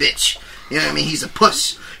grimy bitch. You know what I mean? He's a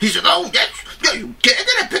puss. He's like, oh, you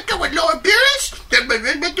gonna pick up with Lord Beerus?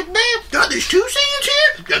 Oh, there's 2 scenes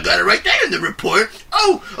here? I gotta write that in the report.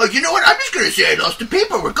 Oh, you know what? I'm just gonna say I lost the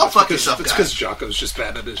paperwork. Go fuck yourself, It's guys. because Jocko's just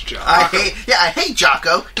bad at his job. I hate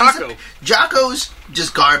Jocko. Jocko's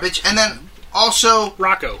just garbage. And then also,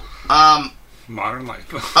 Rocco. Modern life.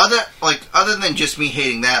 other than just me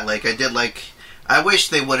hating that, I wish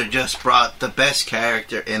they would have just brought the best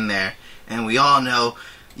character in there, and we all know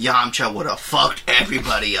Yamcha would have fucked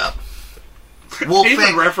everybody up.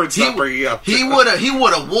 Even reference not bringing up. He would have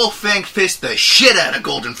Wolfang fist the shit out of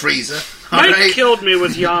Golden Frieza. Mike Alright? killed me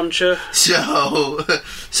with Yamcha.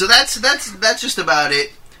 So that's just about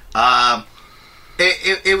it. I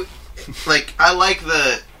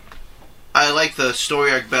like the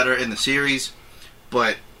story arc better in the series,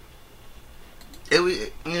 but it was, you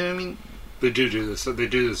know what I mean? They do this. They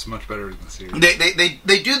do this much better in the series.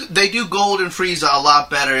 They do Golden Frieza a lot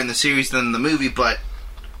better in the series than the movie, but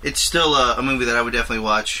it's still a movie that I would definitely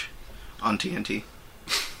watch on TNT.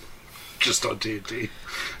 Just on TNT.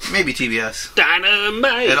 Maybe TBS.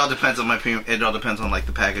 Dynamite. It all depends on it all depends on like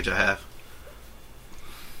the package I have.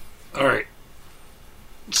 All right.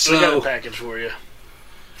 We got a So, package for you.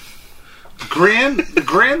 Grand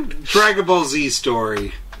Dragon Ball Z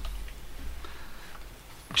story.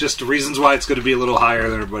 Just the reasons why it's going to be a little higher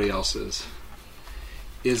than everybody else's.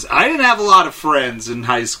 Is I didn't have a lot of friends in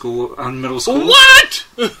high school, middle school. What?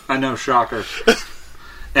 I know, shocker.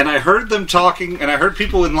 And I heard them talking, and I heard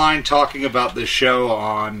people in line talking about this show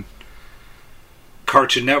on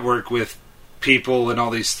Cartoon Network with people and all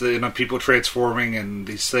these people transforming and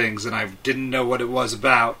these things, and I didn't know what it was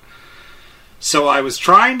about. So I was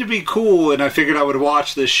trying to be cool, and I figured I would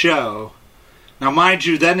watch this show. Now, mind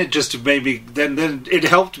you, then it just made me. Then it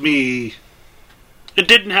helped me. It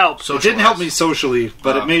didn't help. It didn't help me socially,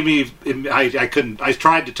 but it Oh. made me. I couldn't. I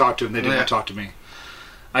tried to talk to them. They didn't want to talk to me.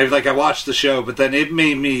 I watched the show, but then it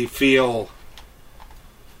made me feel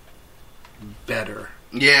better.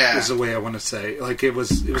 Yeah. Is the way I want to say. Like it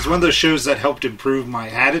was one of those shows that helped improve my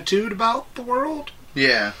attitude about the world,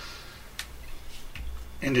 Yeah.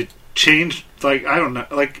 and it changed. Like I don't know.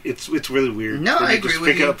 Like it's really weird. No, When I you agree just with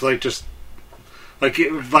pick you. up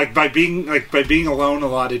by being alone a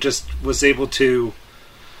lot. It just was able to.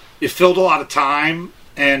 It filled a lot of time,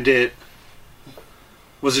 and it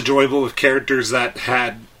was enjoyable with characters that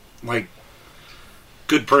had like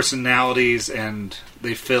good personalities, and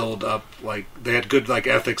they filled up like they had good like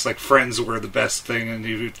ethics. Like friends were the best thing, and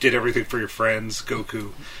you did everything for your friends.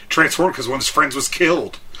 Goku transformed because one of his friends was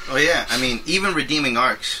killed. Oh yeah. I mean, even redeeming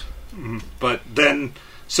arcs. But then,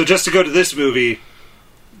 so just to go to this movie,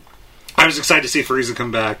 I was excited to see Frieza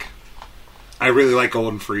come back. I really like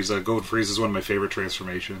Golden Frieza. Golden Frieza is one of my favorite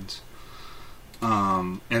transformations.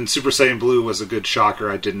 And Super Saiyan Blue was a good shocker.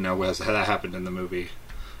 I didn't know how that happened in the movie.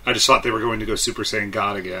 I just thought they were going to go Super Saiyan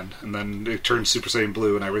God again, and then it turned Super Saiyan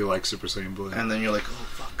Blue, and I really like Super Saiyan Blue. And then you're like, oh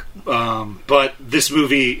fuck. But this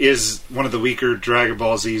movie is one of the weaker Dragon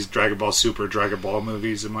Ball Z's, Dragon Ball Super, Dragon Ball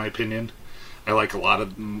movies, in my opinion. I like a lot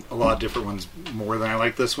of different ones more than I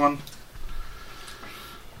like this one.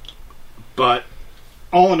 But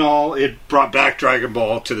all in all, it brought back Dragon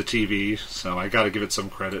Ball to the TV, so I got to give it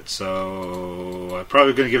some credit. So I'm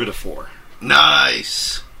probably going to give it a 4.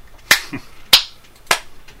 Nice.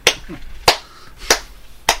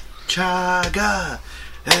 Chaga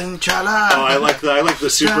and chala. Oh, I like the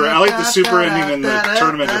super ending in the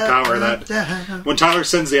Tournament of Power. That when Tyler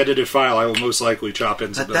sends the edited file, I will most likely chop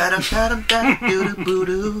in some of that.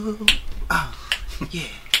 Yeah.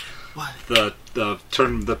 What?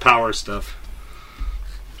 The power stuff.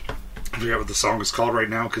 I forget what the song is called right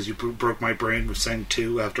now because you broke my brain with saying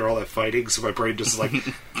 2 after all that fighting. So my brain just like,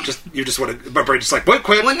 my brain just like, what?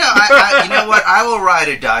 Quit. Well, no, I you know what? I will ride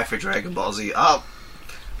or die for Dragon Ball Z. I'll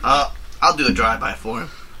do a drive-by for him.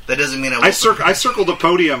 That doesn't mean I won't. I circled a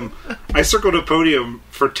podium. I circled a podium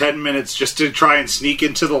for 10 minutes just to try and sneak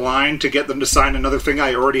into the line to get them to sign another thing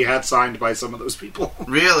I already had signed by some of those people.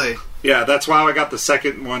 Really? Yeah, that's why I got the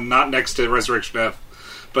second one, not next to Resurrection F,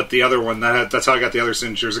 but the other one. That's how I got the other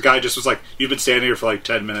signatures. The guy just was like, "You've been standing here for like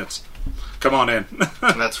 10 minutes. Come on in."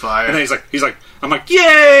 That's fire. And then he's like, I'm like,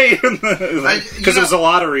 "Yay!" Because it was a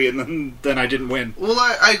lottery, and then I didn't win. Well,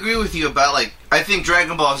 I agree with you about like I think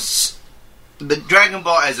Dragon Ball as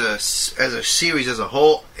a series as a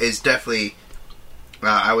whole is definitely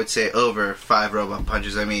I would say over 5 Robot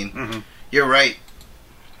Punches. I mean, You're right.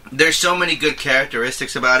 There's so many good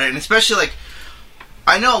characteristics about it, and especially like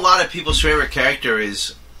I know a lot of people's favorite character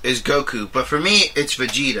is Goku, but for me it's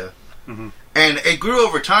Vegeta. And it grew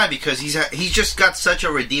over time because he's just got such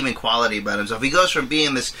a redeeming quality about himself. He goes from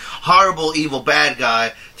being this horrible, evil, bad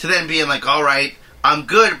guy to then being like, all right, I'm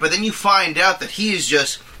good. But then you find out that he is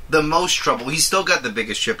just the most trouble. He's still got the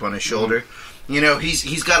biggest chip on his shoulder. You know,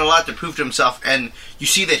 he's got a lot to prove to himself. And you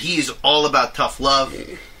see that he is all about tough love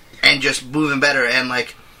and just moving better. And,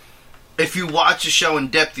 like, if you watch the show in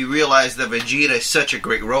depth, you realize that Vegeta is such a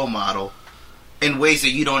great role model in ways that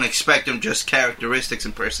you don't expect him, just characteristics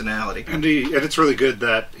and personality. And it's really good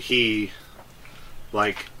that he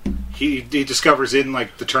discovers in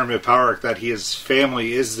like the Tournament of Power that his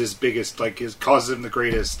family is his biggest, causes him the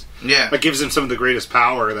greatest. Yeah. Like gives him some of the greatest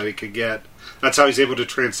power that he could get. That's how he's able to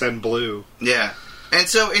transcend Blue. Yeah. And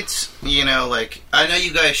so it's, you know, like, I know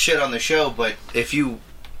you guys shit on the show, but if you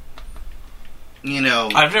know...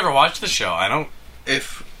 I've never watched the show. I don't...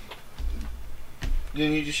 If...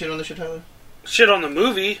 Didn't you just shit on the show, Tyler? Shit on the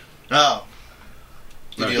movie. Oh.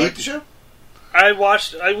 Did No, you like the show? I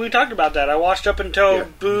watched. We talked about that. I watched up until Yeah.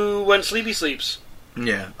 Boo when Sleepy sleeps.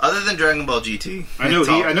 Yeah. Other than Dragon Ball GT, I know it's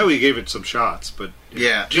all- I know he gave it some shots, but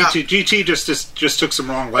Yeah. GT just took some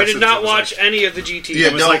wrong I lessons. did not It was watch like, any of the GT. Yeah,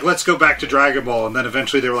 it was don't- like, let's go back to Dragon Ball, and then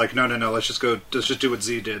eventually they were like, no, let's just do what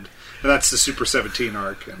Z did, and that's the Super 17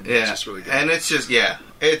 arc, and Yeah. it's just really good. And it's just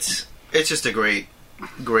it's just a great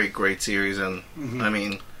series, and I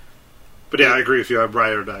mean, But yeah, I agree with you. I'd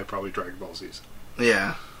ride or die probably Dragon Ball Z's.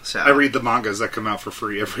 yeah. So I read the mangas that come out for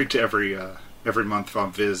free every month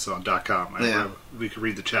on Viz on .com. We could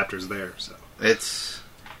read the chapters there. So it's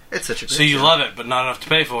such a great So you show. love it, but not enough to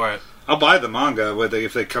pay for it. I'll buy the manga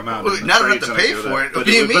if they come out. Well, in the not enough trades to and I pay go for there. it. But, What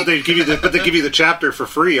do you but mean? they give you the chapter for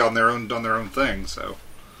free on their own thing. So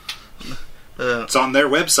it's on their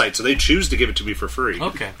website. So they choose to give it to me for free.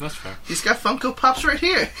 Okay, that's fair. He's got Funko Pops right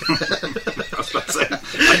here. I was about to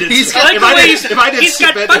say, He's I like the way he's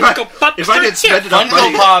got Funko Pops if I did spend enough Funko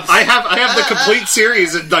money, Pops. I have the complete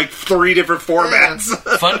series in like 3 different formats.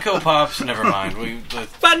 Funko Pops, never mind.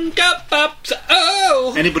 Funko Pops.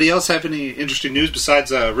 Oh. Anybody else have any interesting news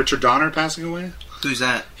besides Richard Donner passing away? Who's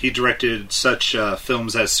that? He directed such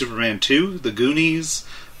films as Superman 2, The Goonies,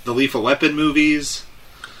 the Lethal Weapon movies.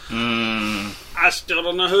 I still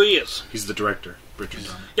don't know who he is. He's the director, Richard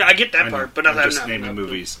Donner. Yeah, I get that I know. part, but I'm I'm just not naming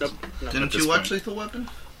movies. Nope. Nope. Didn't this you watch point. Lethal Weapon?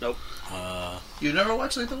 Nope. You never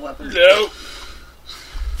watched Lethal Weapon? Nope.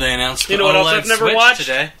 They announced the You know what else OLED I've never Switch watched?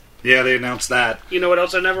 today. Yeah, they announced that. You know what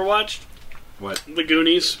else I never watched? What? The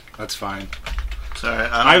Goonies. That's fine. Sorry,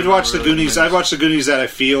 I would watch The Goonies. I'd watch The Goonies that I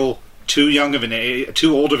feel too old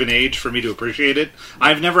of an age for me to appreciate it.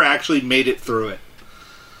 I've never actually made it through it.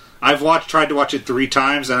 I've tried to watch it 3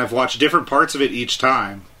 times, and I've watched different parts of it each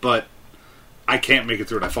time, but I can't make it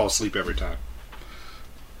through it. I fall asleep every time.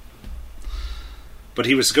 But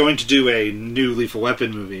he was going to do a new Lethal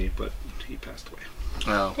Weapon movie, but he passed away.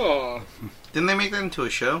 Oh. Oh. Didn't they make that into a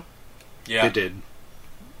show? Yeah. They did.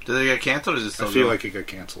 Did they get canceled? Or is it still I feel going? like it got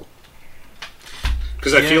canceled.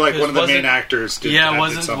 Because I Yeah, feel like 'cause one of the main wasn't- actors did Yeah, did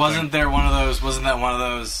wasn't something. there one of those? Wasn't that one of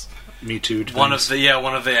those? Me Too. One of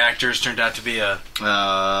the actors turned out to be a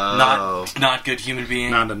not good human being.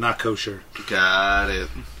 not kosher. Got it.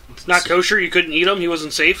 It's not kosher. You couldn't eat him. He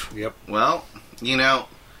wasn't safe. Yep. Well, you know,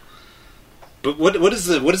 But what is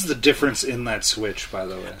the difference in that Switch, by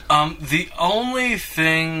the way? The only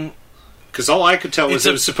thing. Because all I could tell was It's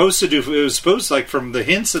it was supposed like from the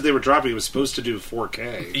hints that they were dropping, it was supposed to do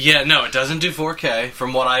 4K. Yeah, no, it doesn't do 4K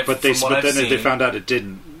from what I've But from what I've then seen. they found out it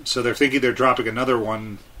didn't. So they're thinking they're dropping another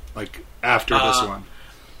one like after this one.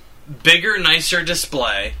 Bigger, nicer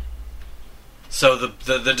display. So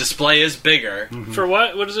the display is bigger. For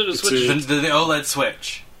what? What is it? A It's Switch? The OLED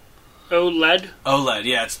Switch. OLED? OLED,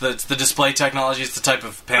 yeah, it's the display technology. It's the type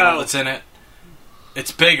of panel Oh. that's in it.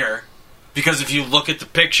 It's bigger because if you look at the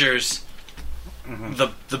pictures, the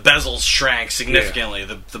bezels shrank significantly.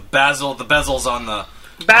 The bezels on the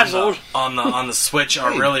Basil. on the Switch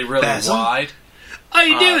are Hey, really Basil. wide. How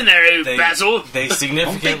you doing there, They, Basil? They On Baker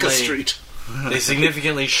significantly Street. they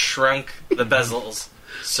significantly shrunk the bezels.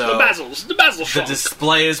 So The Basils. The Basil the shrunk.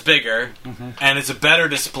 display is bigger, and it's a better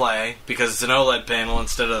display because it's an OLED panel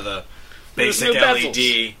instead of the basic There's no bezels.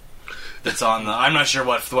 LED that's on the. I'm not sure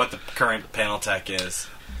what the current panel tech is.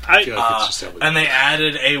 I feel like it's just LED. And they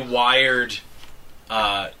added a wired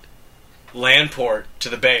LAN port to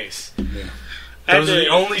the base. Those are the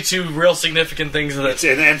only 2 real significant things that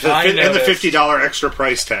and the I noticed. $50 extra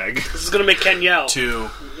price tag. This is going to make Ken yell. to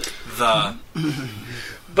the.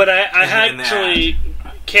 But I in the actually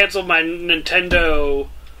canceled my Nintendo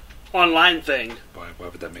online thing Why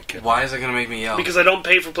would that make it? Why is it going to make me yell? because I don't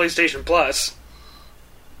pay for PlayStation Plus.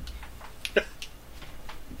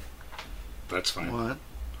 That's fine. what?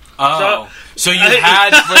 Oh, so you I-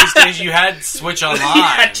 had PlayStation, you had Switch Online, Yeah,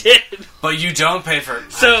 I did. but you don't pay for.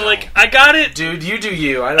 So, like, I got it. dude, you do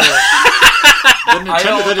you. I don't. I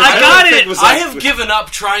got it. I have given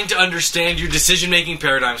up trying to understand your decision-making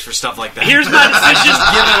paradigms for stuff like that. Here's my decision.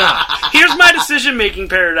 given up. Here's my decision-making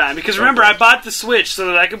paradigm. Because remember, I bought the Switch so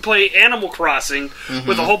that I could play Animal Crossing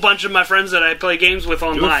with a whole bunch of my friends that I play games with You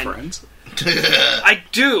have online. friends. I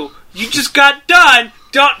do. You just got done.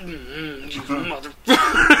 Don't. You mother.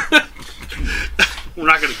 We're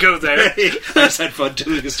not going to go there. I just had fun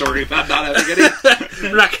doing a story about not having any.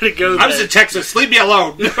 We're not going to go there. I was in Texas. Leave me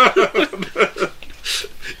alone.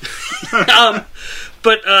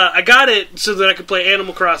 But I got it so that I could play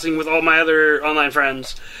Animal Crossing with all my other online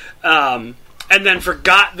friends. And then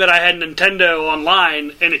forgot that I had Nintendo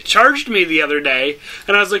Online, and it charged me the other day.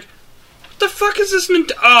 And I was like, what the fuck is this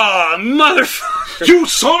Oh, motherfucker. You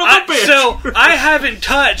son of a bitch! So, I haven't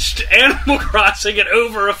touched Animal Crossing in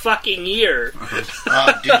over a fucking year.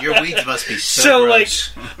 Oh, dude, your weeds must be so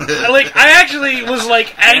gross. I actually was,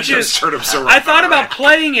 like, anxious. Turnips are I thought about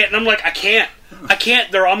playing it, and I'm like, I can't.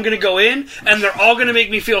 I'm gonna go in, and they're all gonna make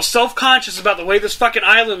me feel self-conscious about the way this fucking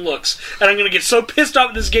island looks, and I'm gonna get so pissed off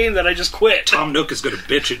at this game that I just quit. Tom Nook is gonna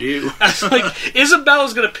bitch at you. I was like,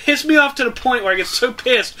 Isabella's gonna piss me off to the point where I get so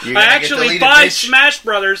pissed, You're I gonna actually get deleted, buy bitch. Smash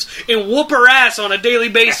Brothers and whoop her ass on a daily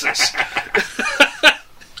basis.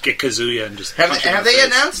 Get Kazuya and just Have punch him in they the face.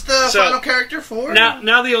 announced the final character for?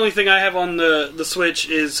 Now the only thing I have on the Switch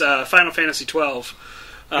is Final Fantasy 12.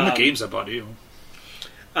 And the games I bought you.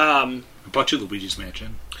 I bought you Luigi's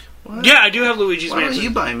Mansion. What? Yeah, I do have Luigi's Why don't Mansion.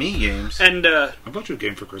 you buy me games? And I bought you a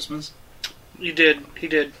game for Christmas. he did.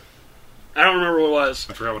 I don't remember what it was.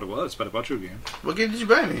 I forgot what it was, but I bought you a game. What game did you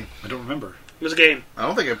buy me? I don't remember. It was a game. I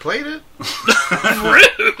don't think I played it.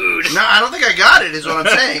 Rude! No, I don't think I got it, is what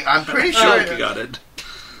I'm saying. I'm pretty sure. I got it.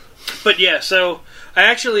 But yeah, so I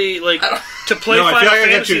actually, to play No, Final I feel like I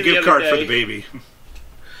got Fantasy you a the gift other card day, for the baby.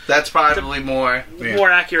 That's probably more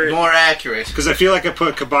more accurate. accurate. Because I feel like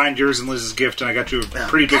I combined yours and Liz's gift, and I got you a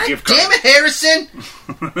pretty big gift card. Damn it, Harrison!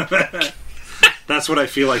 That's what I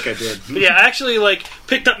feel like I did. But yeah, I actually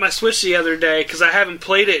picked up my Switch the other day because I haven't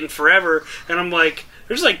played it in forever, and I'm like,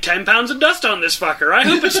 there's 10 pounds of dust on this fucker. I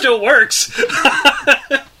hope it still works.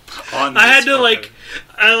 I had to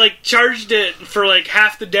I charged it for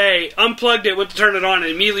half the day, unplugged it, went to turn it on,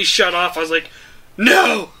 and immediately shut off. I was like,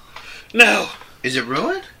 no. Is it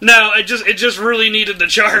ruined? No, it just really needed the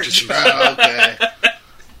charge. Oh, okay.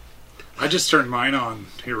 I just turned mine on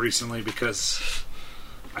here recently because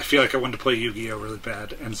I feel like I wanted to play Yu-Gi-Oh! Really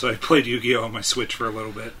bad, and so I played Yu-Gi-Oh! On my Switch for a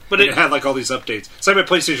little bit. But it had all these updates. It's like my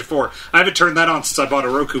PlayStation 4. I haven't turned that on since I bought a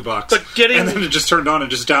Roku box. But and then it just turned on and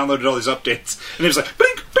just downloaded all these updates. And it was like,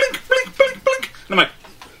 blink, blink, blink, blink, blink. And I'm like...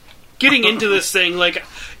 Getting into this thing,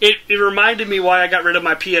 it reminded me why I got rid of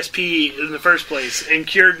my PSP in the first place, and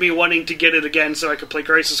cured me wanting to get it again so I could play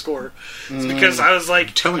Crisis Core. It's because I was like...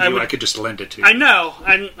 I'm telling you, I could just lend it to you. I know,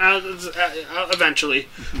 eventually.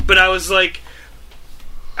 But I was like...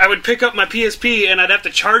 I would pick up my PSP and I'd have to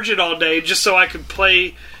charge it all day just so I could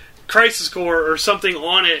play Crisis Core or something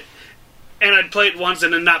on it, and I'd play it once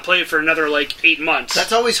and then not play it for another 8 months.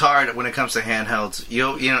 That's always hard when it comes to handhelds.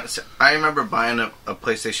 You know, I remember buying a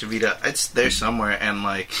PlayStation Vita. It's there somewhere,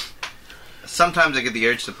 and sometimes I get the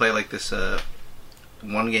urge to play this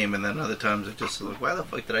one game, and then other times I just why the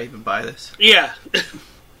fuck did I even buy this? Yeah.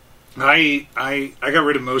 I got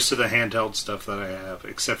rid of most of the handheld stuff that I have,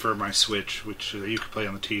 except for my Switch, which you can play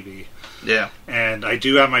on the TV. Yeah. And I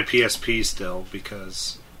do have my PSP still,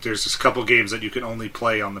 because there's just a couple games that you can only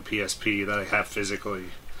play on the PSP that I have physically,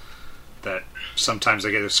 that sometimes I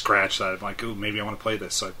get a scratch that I'm like, ooh, maybe I want to play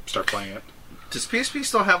this, so I start playing it. Does PSP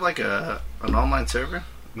still have an online server?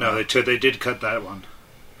 No, they did cut that one.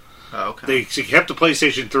 Oh, okay. They kept the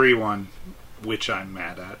PlayStation 3 one, which I'm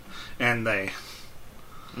mad at, and they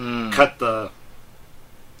cut the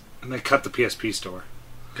PSP store.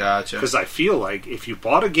 Gotcha. Because I feel like if you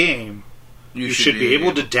bought a game, you should be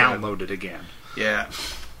able to download it again. Yeah.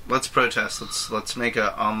 Let's protest. Let's make an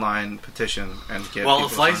online petition and get. Well,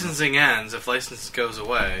 if licensing ends, if license goes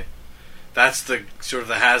away, that's the sort of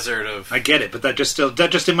the hazard of. I get it, but that just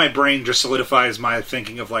in my brain just solidifies my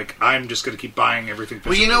thinking of I'm just going to keep buying everything.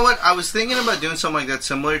 Well, you know what? I was thinking about doing something like that,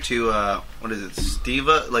 similar to what is it,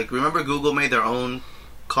 Steva? Remember Google made their own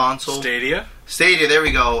console? Stadia, there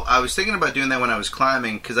we go. I was thinking about doing that when I was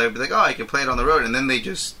climbing, because I'd be like, oh, I can play it on the road, and then they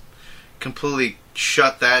just completely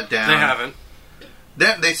shut that down. they haven't.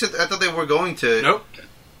 They said, I thought they were going to. Nope.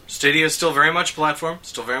 Stadia is still very much a platform.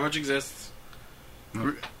 Still very much exists.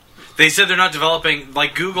 They said they're not developing.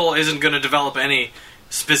 Google isn't going to develop any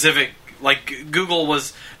specific. Google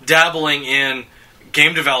was dabbling in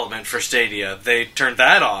game development for Stadia. They turned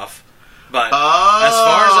that off. But as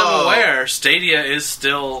far as I'm aware, Stadia is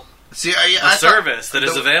still a service that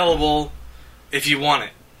is available if you want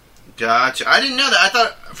it. Gotcha. I didn't know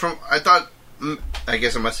that. I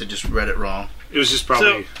guess I must have just read it wrong. It was just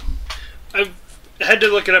probably... So, I had to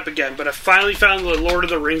look it up again, but I finally found the Lord of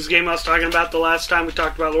the Rings game I was talking about the last time we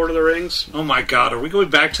talked about Lord of the Rings. Oh my god, are we going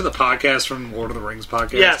back to the podcast from Lord of the Rings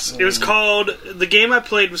podcast? Yes, it was called... The game I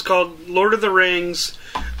played was called Lord of the Rings,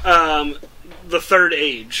 The Third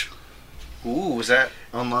Age. Ooh, was that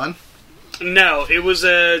online? No, it was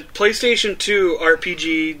a PlayStation 2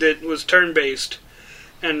 RPG that was turn-based,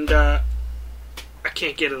 and I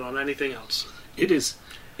can't get it on anything else. It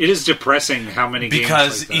is depressing how many games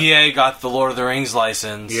because like that. EA got the Lord of the Rings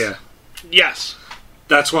license. Yeah. Yes.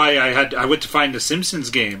 That's why I went to find the Simpsons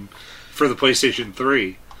game for the PlayStation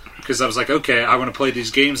 3 because I was like, okay, I want to play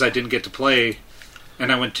these games I didn't get to play,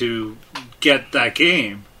 and I went to get that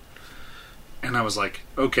game, and I was like,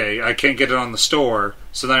 okay, I can't get it on the store,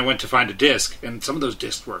 so then I went to find a disc, and some of those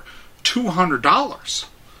discs were $200.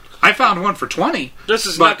 I found one for $20. This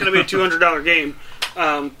is not going to be a $200 game.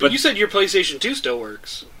 But you said your PlayStation 2 still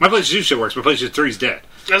works. My PlayStation 2 still works, but PlayStation 3's dead.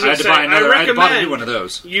 I had to buy a new one of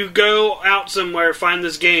those. You go out somewhere, find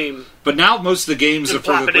this game. But now most of the games for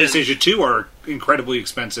the PlayStation 2 are incredibly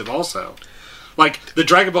expensive also. Like the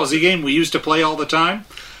Dragon Ball Z game we used to play all the time.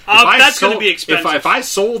 That's going to be expensive. If I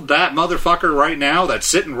sold that motherfucker right now that's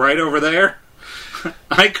sitting right over there,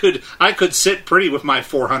 I could sit pretty with my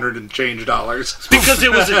 $400 and change dollars. It's because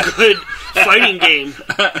it was a good fighting game.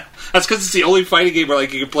 That's because it's the only fighting game where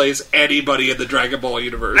like you can play as anybody in the Dragon Ball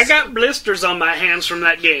universe. I got blisters on my hands from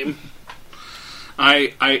that game.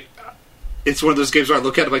 It's one of those games where I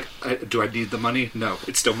look at it like, do I need the money? No,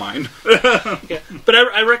 it's still mine. Yeah. But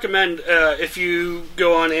I recommend if you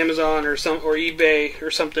go on Amazon or eBay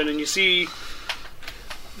or something and you see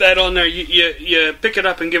that on there, you pick it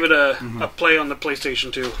up and give it a play on the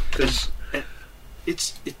PlayStation 2 because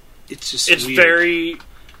it's just it's weird. very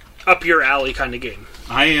up your alley kind of game.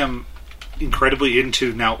 I am incredibly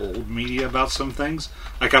into now old media about some things.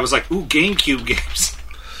 Like I was like, ooh, GameCube games.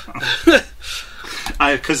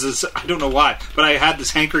 Because I don't know why, but I had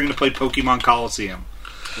this hankering to play Pokemon Coliseum.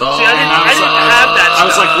 Oh, See, I didn't have that. I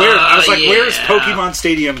was like, where's Pokemon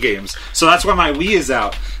Stadium games? So that's why my Wii is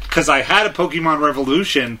out. Because I had a Pokemon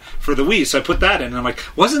Revolution for the Wii, so I put that in. And I'm like,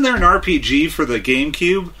 wasn't there an RPG for the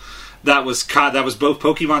GameCube that was both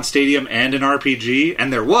Pokemon Stadium and an RPG?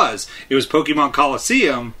 And there was. It was Pokemon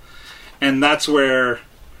Coliseum, and that's what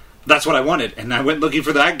I wanted. And I went looking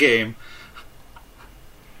for that game.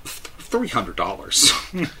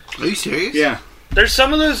 $300. Are you serious? Yeah. There's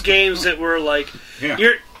some of those games that were like,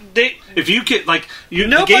 if you get like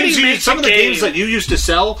nobody makes some of the games that you used to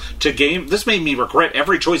sell to game, this made me regret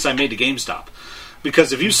every choice I made to GameStop.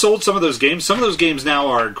 Because if you sold some of those games now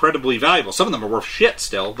are incredibly valuable. Some of them are worth shit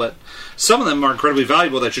still, but some of them are incredibly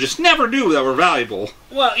valuable that you just never knew that were valuable.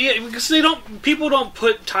 Well, yeah, because people don't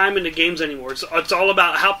put time into games anymore. It's all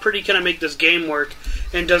about how pretty can I make this game work,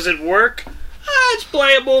 and does it work? It's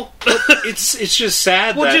playable. It's just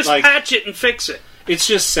sad we'll that just patch it and fix it. It's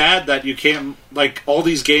just sad that you can't, like, all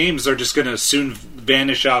these games are just going to soon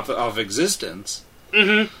vanish off of existence.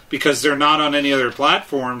 Mm-hmm. Because they're not on any other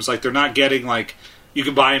platforms. Like, they're not getting, like, you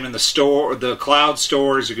can buy them in the store, the cloud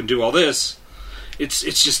stores, you can do all this.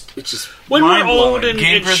 It's just when we're old and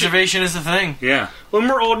game preservation is the thing. Yeah. When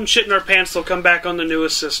we're old and shit in our pants, they'll come back on the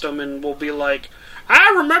newest system and we'll be like,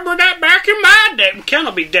 I remember that back in my day. Ken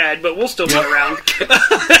will be dead, but we'll still be around.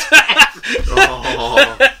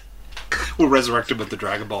 We'll resurrect him with the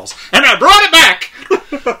Dragon Balls. And I brought it back!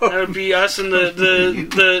 That would be us and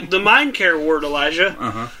the Mind Care Ward, Elijah.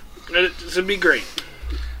 Uh-huh. It would be great.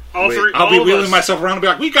 I'll be wheeling myself around and be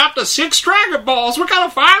like, we got the 6 Dragon Balls, we got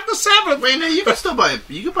a 5 to 7. Wait, no, you can still buy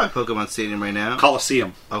Pokemon Stadium right now.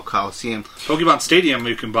 Coliseum. Oh, Coliseum. Pokemon Stadium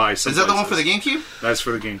you can buy some Is that the one places. for the GameCube? That's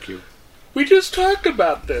for the GameCube. We just talked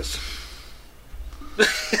about this.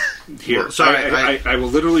 Here. Well, sorry, I will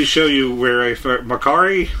literally show you where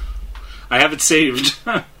Makari, I have it saved.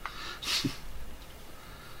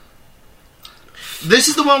 This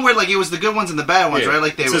is the one where, like, it was the good ones and the bad ones, Yeah, right?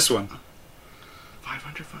 Like it's this one.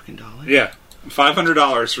 $500 fucking dollars? Yeah.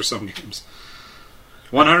 $500 for some games.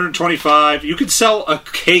 $125. You could sell a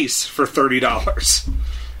case for $30.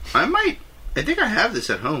 I think I have this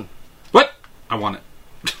at home. What? I want it.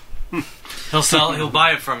 He'll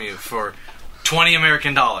buy it from you for $20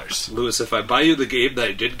 American. Lewis, if I buy you the game that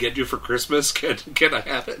I did get you for Christmas, can I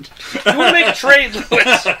have it? You want to make a trade,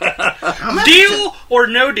 Lewis? Deal or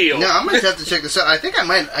no deal? No, I might have to check this out. I think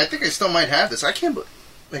I still might have this. I can't.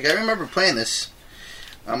 Like, I remember playing this.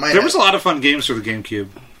 There was a lot of fun games for the GameCube.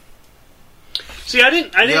 See, I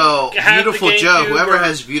didn't have Beautiful the GameCube Joe. Whoever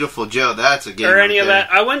has Beautiful Joe, that's a game. Or any of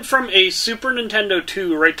that. I went from a Super Nintendo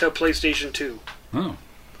 2 right to a PlayStation 2. Oh.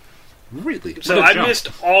 Really? So I missed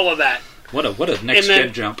all of that. What a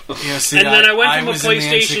next-gen jump. Yeah, see, and then I went from a was in the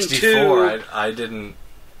PlayStation N64. 2. I didn't.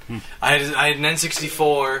 I had an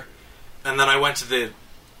N64, and then I went to the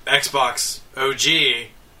Xbox OG.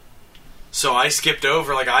 So I skipped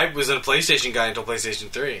over. Like, I was a PlayStation guy until PlayStation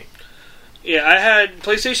 3. Yeah, I had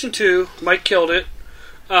PlayStation 2. Mike killed it.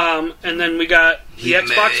 And then we got the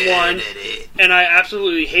Xbox One. And I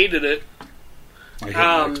absolutely hated it. I hate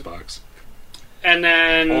my Xbox. And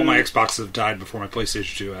then all my Xboxes have died before my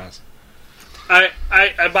PlayStation 2 has.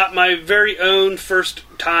 I bought my very own first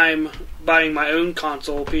time buying my own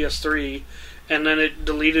console, PS3, and then it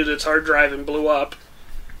deleted its hard drive and blew up.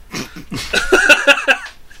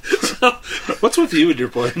 What's with you and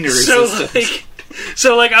your so resistance?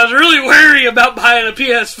 I was really wary about buying a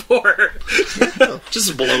PS4.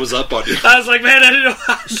 Just blows up on you. I was like, man, I don't know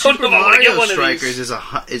Super if I want to get Mario one of Strikers these.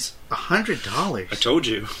 is $100. I told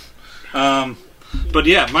you. But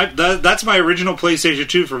yeah, that's my original PlayStation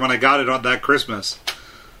 2 from when I got it on that Christmas.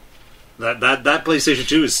 That PlayStation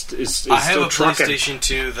 2 is I have still a trucking. PlayStation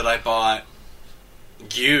 2 that I bought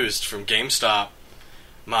used from GameStop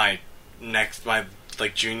my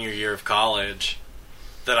junior year of college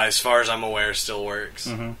that, as far as I'm aware, still works.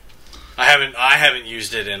 Mm-hmm. I haven't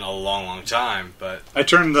used it in a long time, but I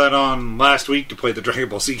turned that on last week to play the Dragon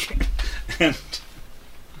Ball Z game,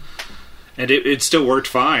 and it still worked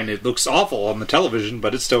fine. It looks awful on the television,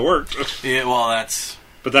 but it still worked. yeah, well, that's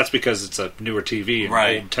But that's because it's a newer TV and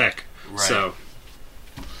Right. old tech. Right. So,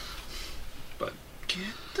 but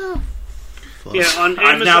Yeah, on Amazon.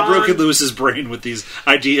 I've now broken Lewis's brain with these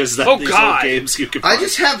ideas that Oh, these God. old games you can I find.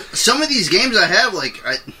 just have some of these games I have,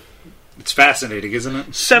 It's fascinating, isn't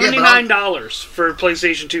it? $79 for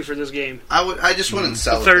PlayStation 2 for this game. I just wouldn't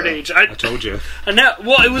sell it. Third though. Age. I told you. I know.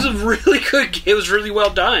 Well, it was a really good game. It was really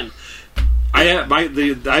well done. I have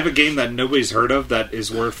a game that nobody's heard of that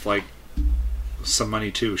is worth like some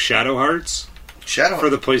money too. Shadow Hearts Shadow for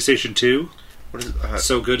the PlayStation 2. What is it?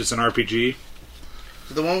 So good, it's an RPG.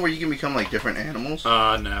 The one where you can become like different animals?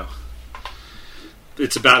 No.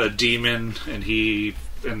 It's about a demon, and he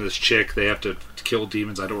and this chick, they have to kill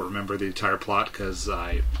demons. I don't remember the entire plot because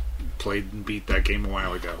I played and beat that game a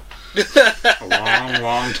while ago. A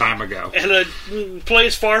long time ago. And a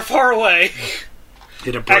place far, far away.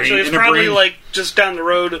 In a brain, Actually, it's in a probably brain, like just down the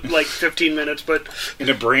road, like 15 minutes, but in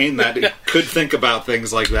a brain that it could think about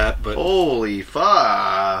things like that. But Holy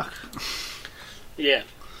fuck. yeah.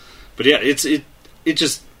 But yeah, it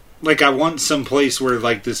just like I want some place where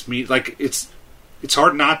like this like it's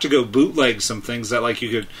hard not to go bootleg some things that like you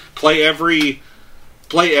could play every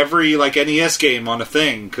like NES game on a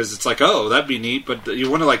thing because it's like, oh, that'd be neat, but you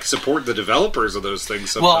want to like support the developers of those things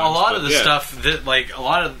sometimes. well, a lot of the yeah. stuff that like a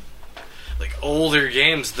lot of like older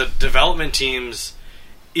games, the development teams,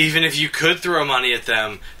 even if you could throw money at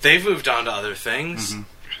them, they've moved on to other things. Mm-hmm.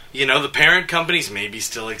 You know, the parent companies maybe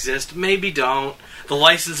still exist, maybe don't. The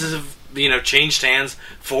licenses have changed hands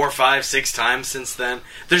 4, 5, 6 times since then.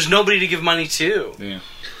 There's nobody to give money to. Yeah,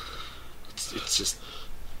 it's just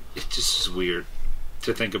is weird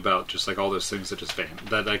to think about. Just like all those things that just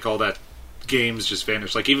that like all that games just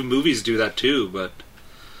vanish. Like even movies do that too, but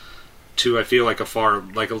to I feel like a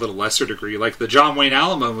little lesser degree. Like the John Wayne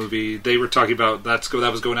Alamo movie, they were talking about that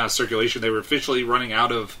was going out of circulation. They were officially running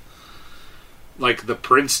out of like the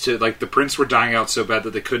prints were dying out so bad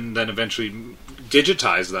that they couldn't then eventually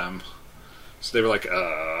digitize them. So they were like,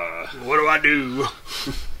 What do I do?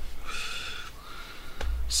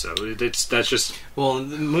 So that's just Well,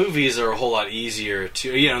 the movies are a whole lot easier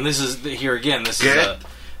to. And this is here again. This is Yeah.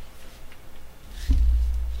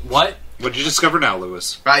 what? what you discover now,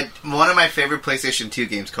 Lewis. One of my favorite PlayStation 2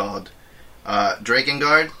 games called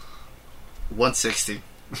Drakengard 160.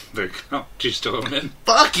 There you go. Do you still own it?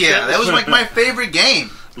 Fuck yeah, that was like my favorite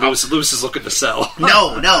game. Lewis is looking to sell.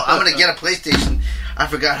 No, I'm gonna get a PlayStation. I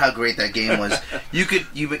forgot how great that game was.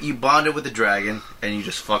 You bonded with a dragon and you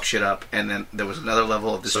just fuck shit up, and then there was another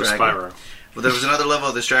level of this So dragon. Spyro. Well, there was another level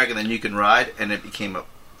of this dragon that you can ride, and it became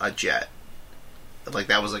a jet. Like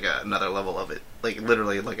that was like another level of it. Like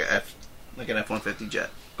literally like an F-150 jet.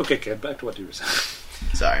 Okay, Ken, back to what you were saying.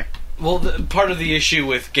 Sorry. Well, part of the issue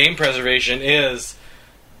with game preservation is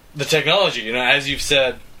the technology. As you've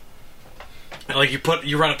said, like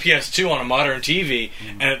you run a PS2 on a modern TV,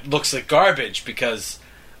 and it looks like garbage because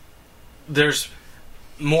there's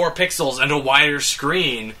more pixels and a wider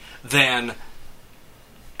screen than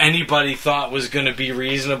anybody thought was going to be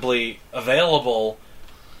reasonably available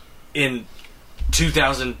in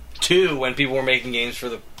 2002 when people were making games for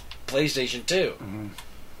the PlayStation 2. Mm-hmm.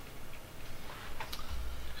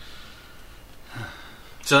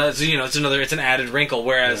 So that's it's an added wrinkle.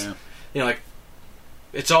 Whereas like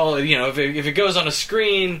it's all if it goes on a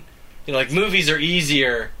screen, like movies are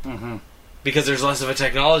easier because there's less of a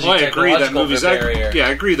technology. Well, I agree that movies. barrier. I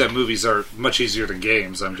agree that movies are much easier than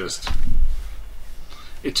games.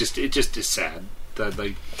 It just is sad that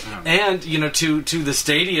I don't know. And to the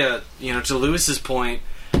Stadia, to Lewis's point,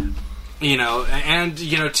 and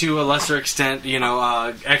to a lesser extent,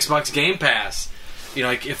 Xbox Game Pass,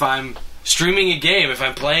 like if I'm streaming a game, if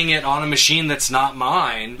I'm playing it on a machine that's not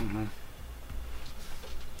mine,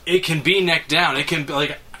 it can be neck down. It can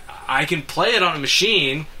be I can play it on a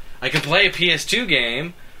machine. I can play a PS2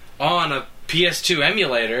 game on a PS2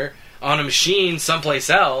 emulator on a machine someplace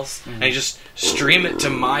else, and just stream it to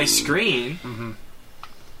my screen.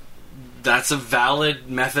 that's a valid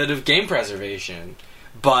method of game preservation,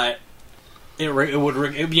 but it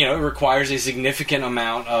requires a significant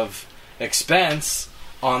amount of expense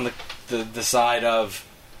on the side of,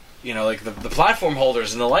 like the platform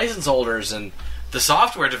holders and the license holders and the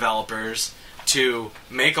software developers to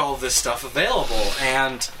make all of this stuff available.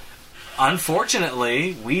 And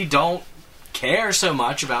unfortunately, we don't care so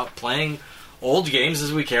much about playing old games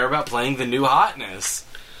as we care about playing the new hotness.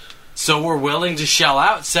 So we're willing to shell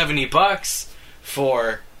out $70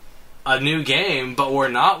 for a new game, but we're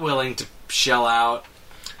not willing to shell out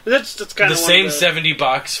that's kind the of same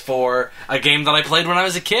 $70 for a game that I played when I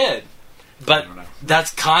was a kid. But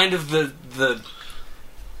that's kind of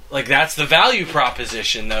that's the value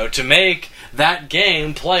proposition, though. To make that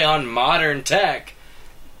game play on modern tech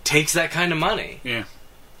takes that kind of money. Yeah.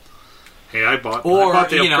 Hey, I bought the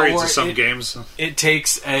upgrades of some games. It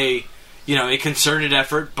takes a concerted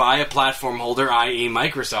effort by a platform holder, i.e.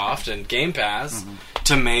 Microsoft and Game Pass,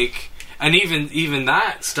 to make... And even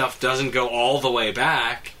that stuff doesn't go all the way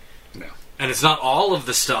back. No. And it's not all of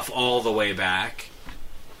the stuff all the way back.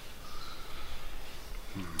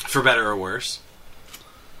 For better or worse.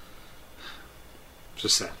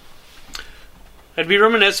 Just sad. I'd be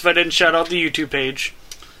remiss if I didn't shout out the YouTube page.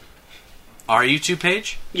 Our YouTube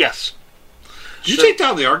page? Yes. Did you take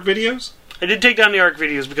down the ARC videos? I did take down the ARC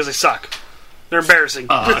videos because they suck. They're embarrassing.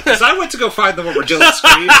 Because I went to go find them over Dylan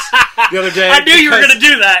Screams the other day. I knew you were going to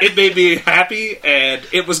do that. It made me happy, and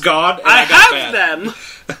it was gone, and I got have mad. them.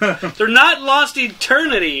 They're not lost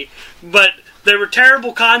eternity, but they were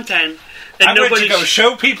terrible content. And I went to go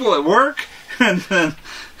show people at work, and then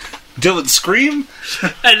Dylan scream,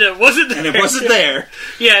 and it wasn't there. And it wasn't there.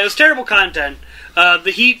 Yeah, it was terrible content.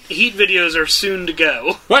 The Heat videos are soon to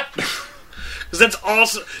go. What? Because that's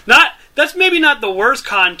also that's maybe not the worst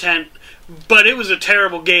content, but it was a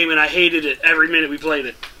terrible game, and I hated it every minute we played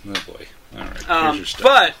it. Oh boy! All right, here's your stuff.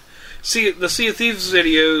 But the Sea of Thieves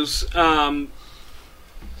videos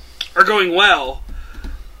are going well.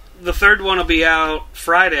 The third one will be out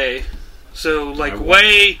Friday. So, I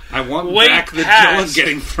want way back the past. Dylan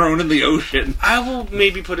getting thrown in the ocean. I will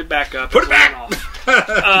maybe put it back up. Put it back!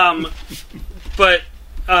 But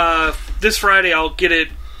this Friday I'll get it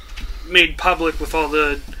made public with all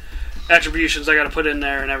the attributions I got to put in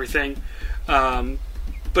there and everything.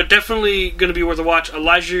 But definitely going to be worth a watch.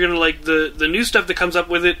 Elijah, you're going to like the new stuff that comes up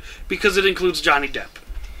with it because it includes Johnny Depp.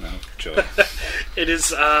 No, joy. It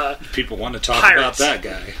is... People want to talk pirates. about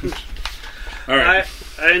that guy. All right.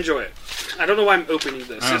 I enjoy it. I don't know why I'm opening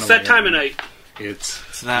this. It's that time of night.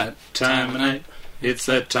 It's that time of night. It's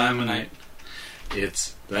that time of night.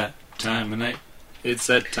 It's that time of night. It's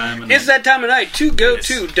that time of night. It's that time of night. To go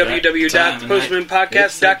to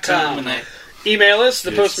www.thepostmanpodcast.com. Email us,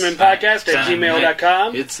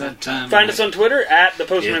 thepostmanpodcast@gmail.com. It's that time. Find us on Twitter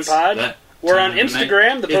 @thepostmanpod. We're on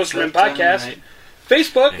Instagram, The Postman Podcast.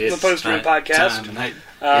 Facebook, The Postman Podcast.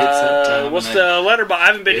 What's the letterbox? I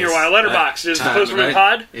haven't been here a while. Letterbox is The Postman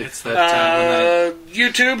Pod. It's that time.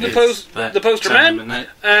 YouTube, The Postermen.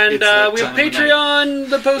 And we have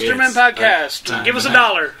Patreon, The Postermen Podcast. Give us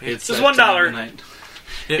 $1. It's just $1.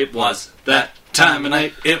 It was that time of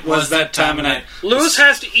night. It was that time of night. Lewis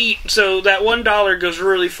has to eat, so that $1 goes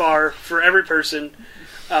really far for every person.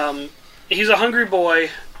 He's a hungry boy.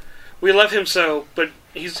 We love him so, but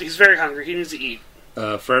he's very hungry. He needs to eat.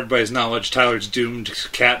 For everybody's knowledge, Tyler's doomed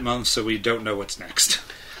cat month, so we don't know what's next.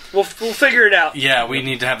 We'll figure it out. Yeah, we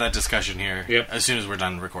need to have that discussion here. Yep. As soon as we're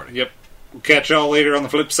done recording. Yep. We'll catch y'all later on the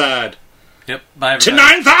flip side. Yep. Bye, To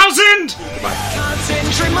everybody. 9,000!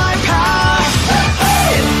 Concentrate my power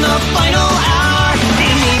in the final hour.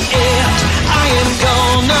 Beneath it, I am going.